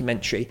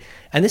documentary,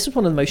 and this was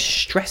one of the most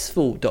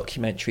stressful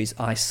documentaries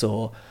I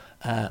saw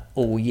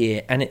all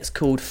year, and it's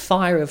called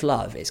Fire of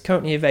Love. It's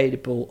currently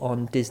available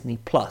on Disney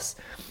Plus,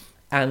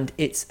 and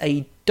it's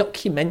a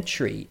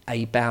documentary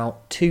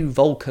about 2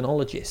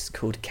 volcanologists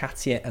called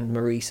Katia and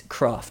Maurice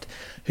Kraft,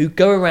 who did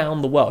go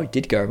around the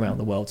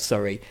world,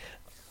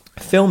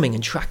 filming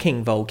and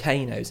tracking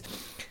volcanoes.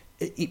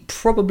 It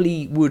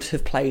probably would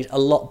have played a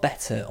lot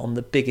better on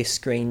the biggest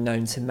screen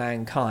known to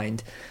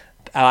mankind.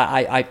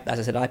 As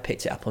I said, I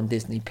picked it up on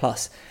Disney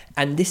Plus,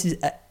 and this is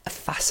a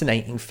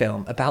fascinating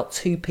film about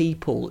 2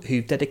 people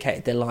who've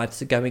dedicated their lives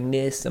to going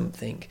near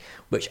something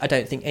which I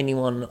don't think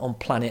anyone on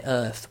planet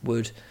Earth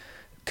would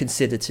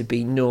consider to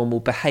be normal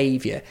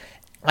behaviour.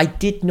 I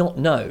did not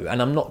know,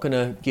 and I'm not going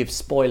to give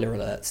spoiler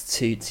alerts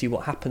to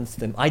what happens to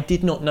them, I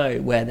did not know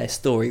where their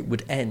story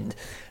would end.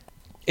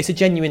 It's a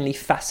genuinely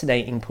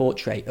fascinating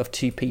portrait of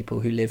 2 people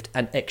who lived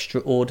an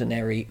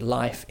extraordinary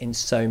life in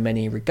so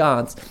many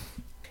regards.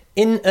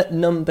 In at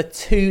number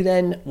 2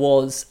 then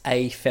was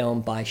a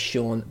film by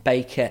Sean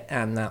Baker,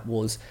 and that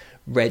was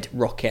Red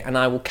Rocket. And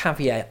I will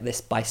caveat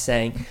this by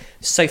saying,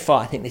 so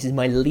far I think this is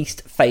my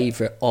least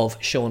favourite of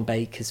Sean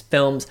Baker's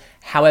films.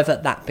 However,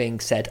 that being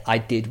said, I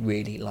did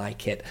really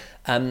like it.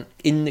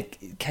 In the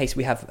case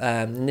we have,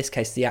 in this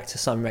case, the actor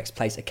Simon Rex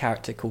plays a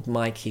character called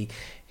Mikey,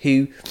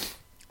 who,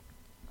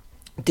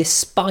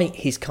 despite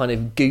his kind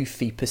of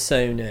goofy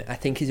persona, I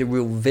think is a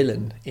real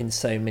villain in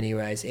so many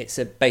ways. It's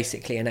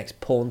basically an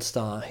ex-porn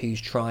star who's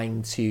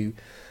trying to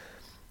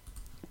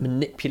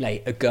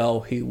manipulate a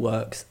girl who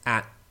works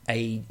at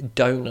a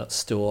donut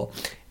store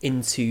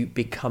into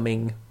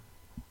becoming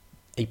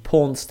a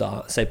porn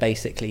star, so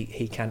basically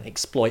he can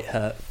exploit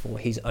her for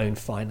his own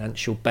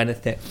financial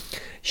benefit.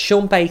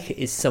 Sean Baker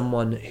is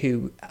someone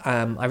who,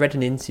 I read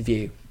an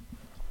interview,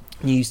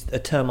 used a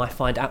term I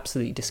find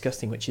absolutely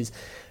disgusting, which is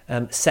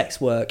sex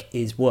work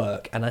is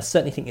work, and I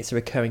certainly think it's a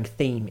recurring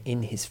theme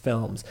in his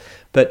films.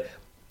 But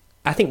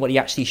I think what he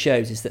actually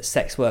shows is that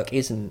sex work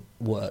isn't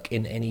work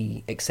in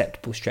any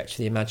acceptable stretch of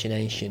the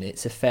imagination.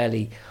 It's a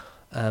fairly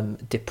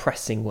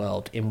depressing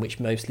world in which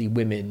mostly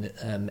women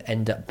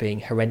end up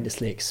being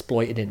horrendously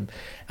exploited in.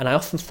 And I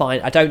often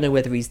find, I don't know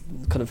whether he's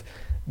kind of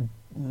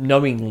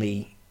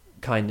knowingly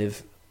kind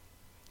of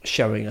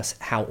showing us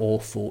how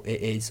awful it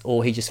is,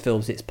 or he just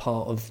feels it's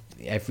part of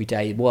the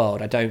everyday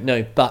world. I don't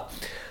know, but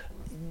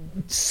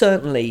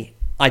certainly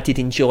I did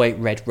enjoy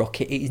Red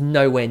Rocket. It is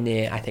nowhere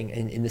near, I think,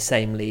 in the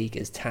same league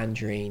as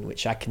Tangerine,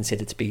 which I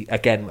consider to be,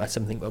 again,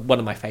 one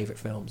of my favourite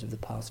films of the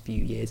past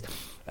few years.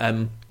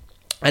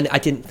 And I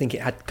didn't think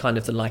it had kind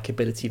of the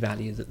likability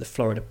value that the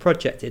Florida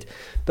Project did.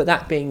 But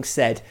that being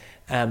said,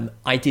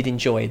 I did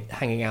enjoy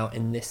hanging out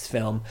in this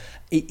film.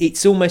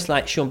 It's almost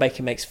like Sean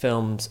Baker makes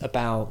films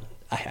about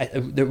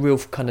the real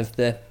kind of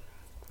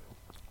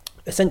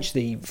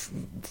essentially,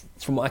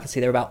 from what I can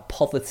see, they're about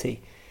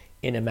poverty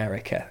in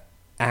America.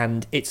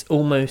 And it's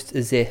almost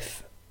as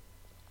if,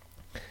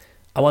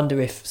 I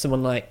wonder if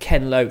someone like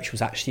Ken Loach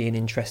was actually an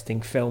interesting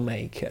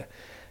filmmaker.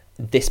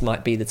 This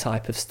might be the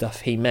type of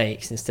stuff he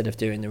makes instead of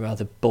doing the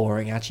rather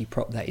boring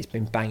agitprop that he's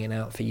been banging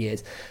out for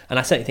years. And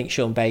I certainly think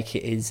Sean Baker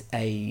is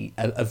a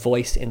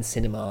voice in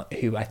cinema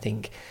who I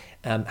think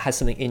has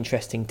something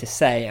interesting to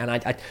say. And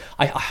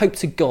I hope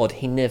to God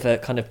he never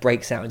kind of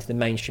breaks out into the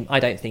mainstream. I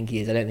don't think he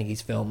is. I don't think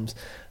his films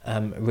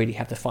really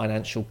have the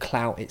financial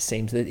clout, it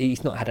seems.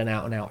 He's not had an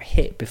out-and-out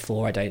hit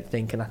before, I don't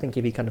think. And I think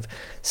if he kind of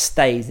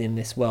stays in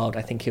this world,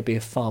 I think he'll be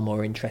a far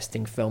more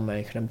interesting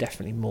filmmaker. And I'm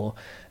definitely more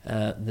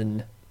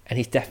and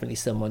he's definitely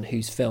someone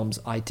whose films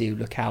I do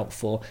look out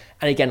for.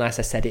 And again, as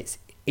I said,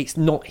 it's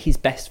not his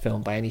best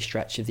film by any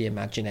stretch of the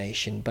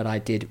imagination, but I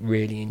did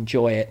really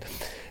enjoy it.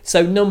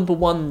 So number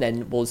 1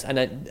 then was, and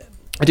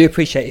I do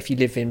appreciate if you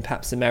live in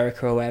perhaps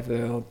America or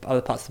wherever, or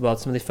other parts of the world,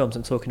 some of the films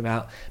I'm talking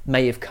about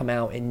may have come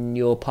out in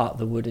your part of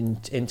the wood in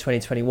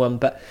 2021,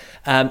 but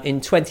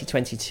in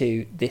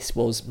 2022, this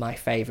was my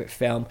favourite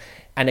film.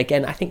 And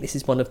again, I think this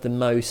is one of the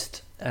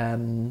most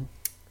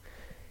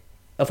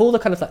of all the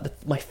kind of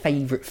like my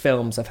favourite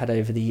films I've had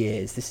over the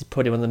years, this is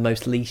probably one of the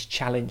most least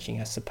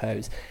challenging, I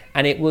suppose.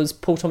 And it was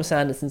Paul Thomas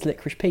Anderson's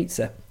Licorice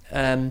Pizza.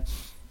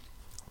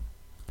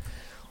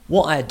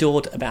 What I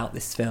adored about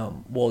this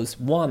film was,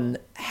 one,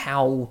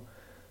 how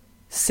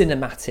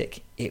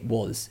cinematic it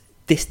was.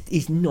 This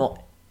is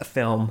not a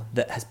film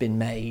that has been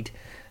made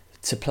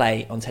to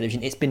play on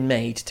television. It's been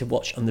made to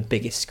watch on the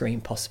biggest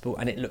screen possible,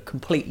 and it looked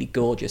completely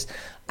gorgeous.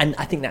 And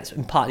I think that's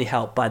partly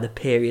helped by the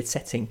period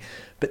setting.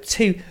 But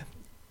two,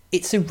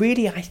 it's a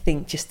really, I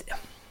think, just...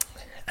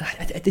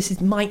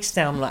 might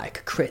sound like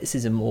a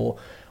criticism or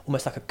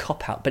almost like a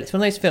cop-out, but it's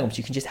one of those films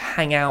you can just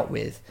hang out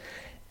with,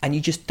 and you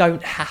just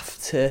don't have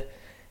to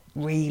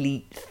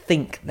really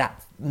think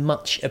that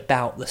much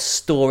about the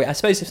story. I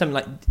suppose if something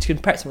like, to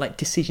compare it to something like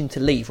Decision to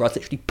Leave, where I was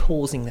literally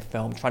pausing the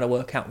film trying to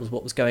work out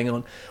what was going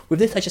on. With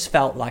this, I just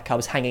felt like I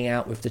was hanging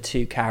out with the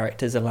two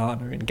characters,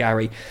 Alana and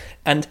Gary,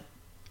 and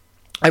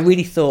I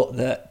really thought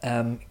that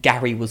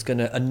Gary was going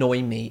to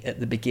annoy me at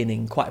the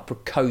beginning, quite a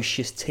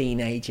precocious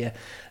teenager,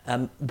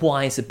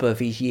 wise above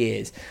his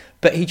years.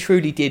 But he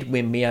truly did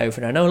win me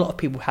over. And I know a lot of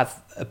people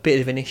have a bit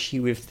of an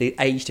issue with the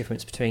age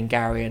difference between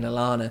Gary and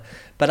Alana,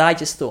 but I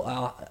just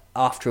thought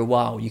after a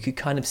while you could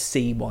kind of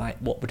see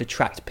what would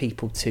attract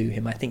people to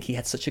him. I think he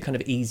had such a kind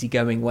of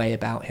easygoing way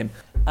about him.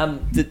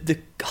 The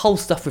whole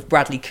stuff with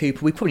Bradley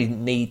Cooper, we probably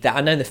didn't need that.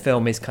 I know the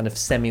film is kind of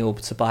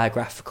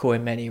semi-autobiographical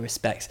in many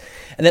respects,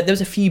 and there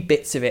was a few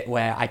bits of it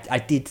where I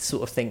did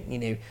sort of think,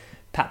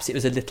 perhaps it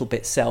was a little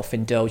bit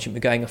self-indulgent,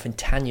 we're going off in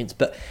tangents,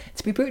 but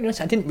to be brutally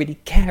honest, I didn't really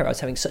care. I was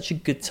having such a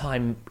good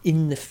time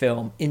in the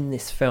film, in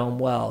this film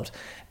world.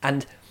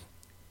 And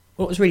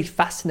what was really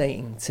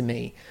fascinating to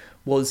me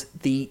was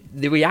the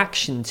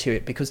reaction to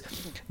it, because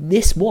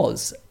this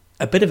was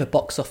a bit of a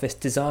box office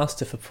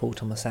disaster for Paul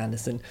Thomas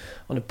Anderson.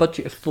 On a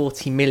budget of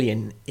 $40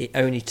 million, it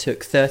only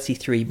took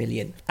 $33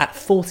 million. At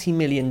 $40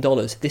 million,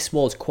 this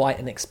was quite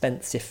an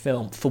expensive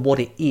film for what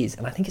it is,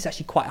 and I think it's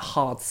actually quite a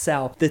hard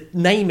sell. The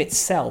name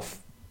itself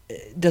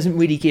doesn't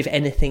really give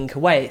anything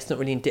away. It's not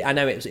really. I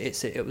know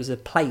it was a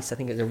place. I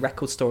think it was a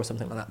record store or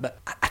something like that. But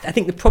I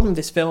think the problem with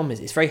this film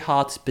is it's very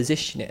hard to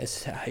position it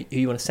as who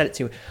you want to sell it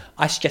to.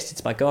 I suggested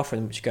to my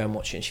girlfriend that we should go and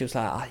watch it, and she was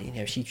like,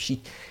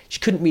 she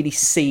couldn't really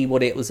see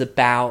what it was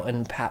about,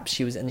 and perhaps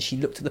she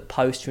looked at the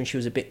poster and she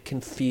was a bit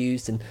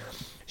confused, and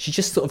she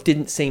just sort of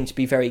didn't seem to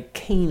be very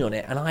keen on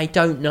it. And I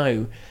don't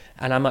know,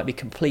 and I might be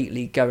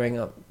completely going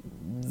up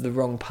the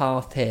wrong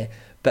path here,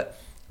 but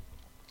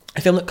a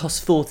film that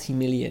costs $40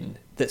 million,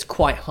 that's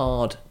quite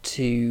hard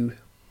to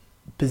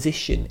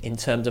position in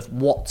terms of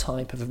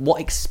what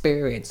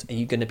experience are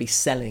you going to be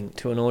selling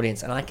to an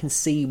audience. And I can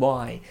see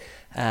why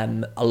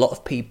a lot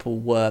of people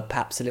were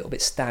perhaps a little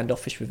bit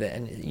standoffish with it,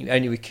 and you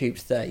only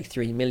recouped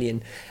 $33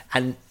 million.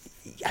 And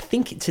I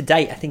think to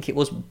date, it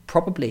was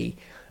probably,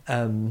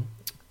 from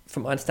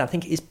what I understand, I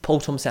think it is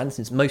Paul Thomas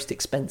Anderson's most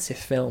expensive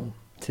film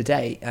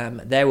today.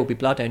 There Will Be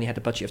Blood only had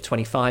a budget of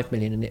 $25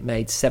 million and it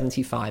made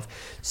 $75.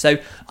 So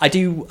I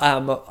do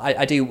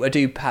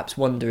perhaps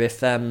wonder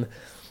if the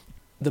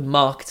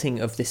marketing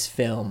of this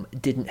film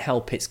didn't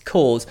help its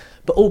cause.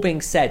 But all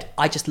being said,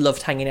 I just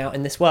loved hanging out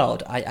in this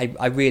world.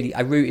 I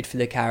rooted for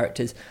the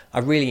characters. I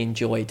really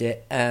enjoyed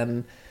it.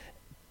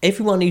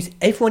 Everyone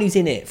who's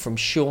in it, from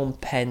Sean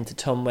Penn to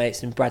Tom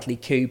Waits and Bradley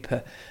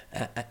Cooper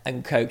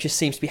and co, just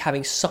seems to be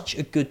having such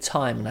a good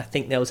time, and I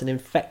think there was an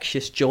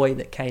infectious joy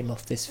that came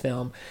off this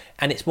film,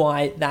 and it's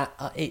why that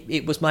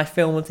it was my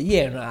film of the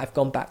year, and I've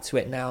gone back to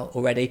it now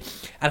already.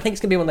 And I think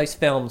it's going to be one of those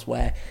films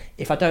where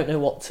if I don't know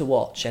what to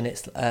watch and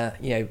it's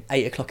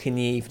 8:00 in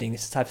the evening,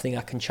 it's the type of thing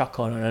I can chuck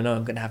on, and I know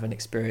I'm going to have an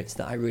experience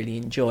that I really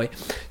enjoy.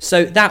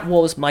 So that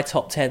was my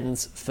top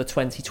 10s for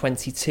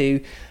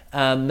 2022.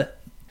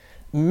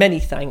 Many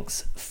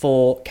thanks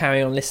for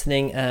carrying on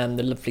listening.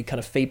 The lovely kind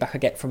of feedback I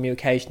get from you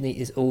occasionally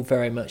is all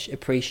very much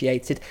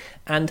appreciated.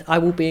 And I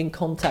will be in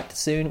contact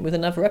soon with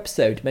another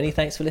episode. Many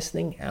thanks for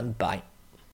listening, and bye.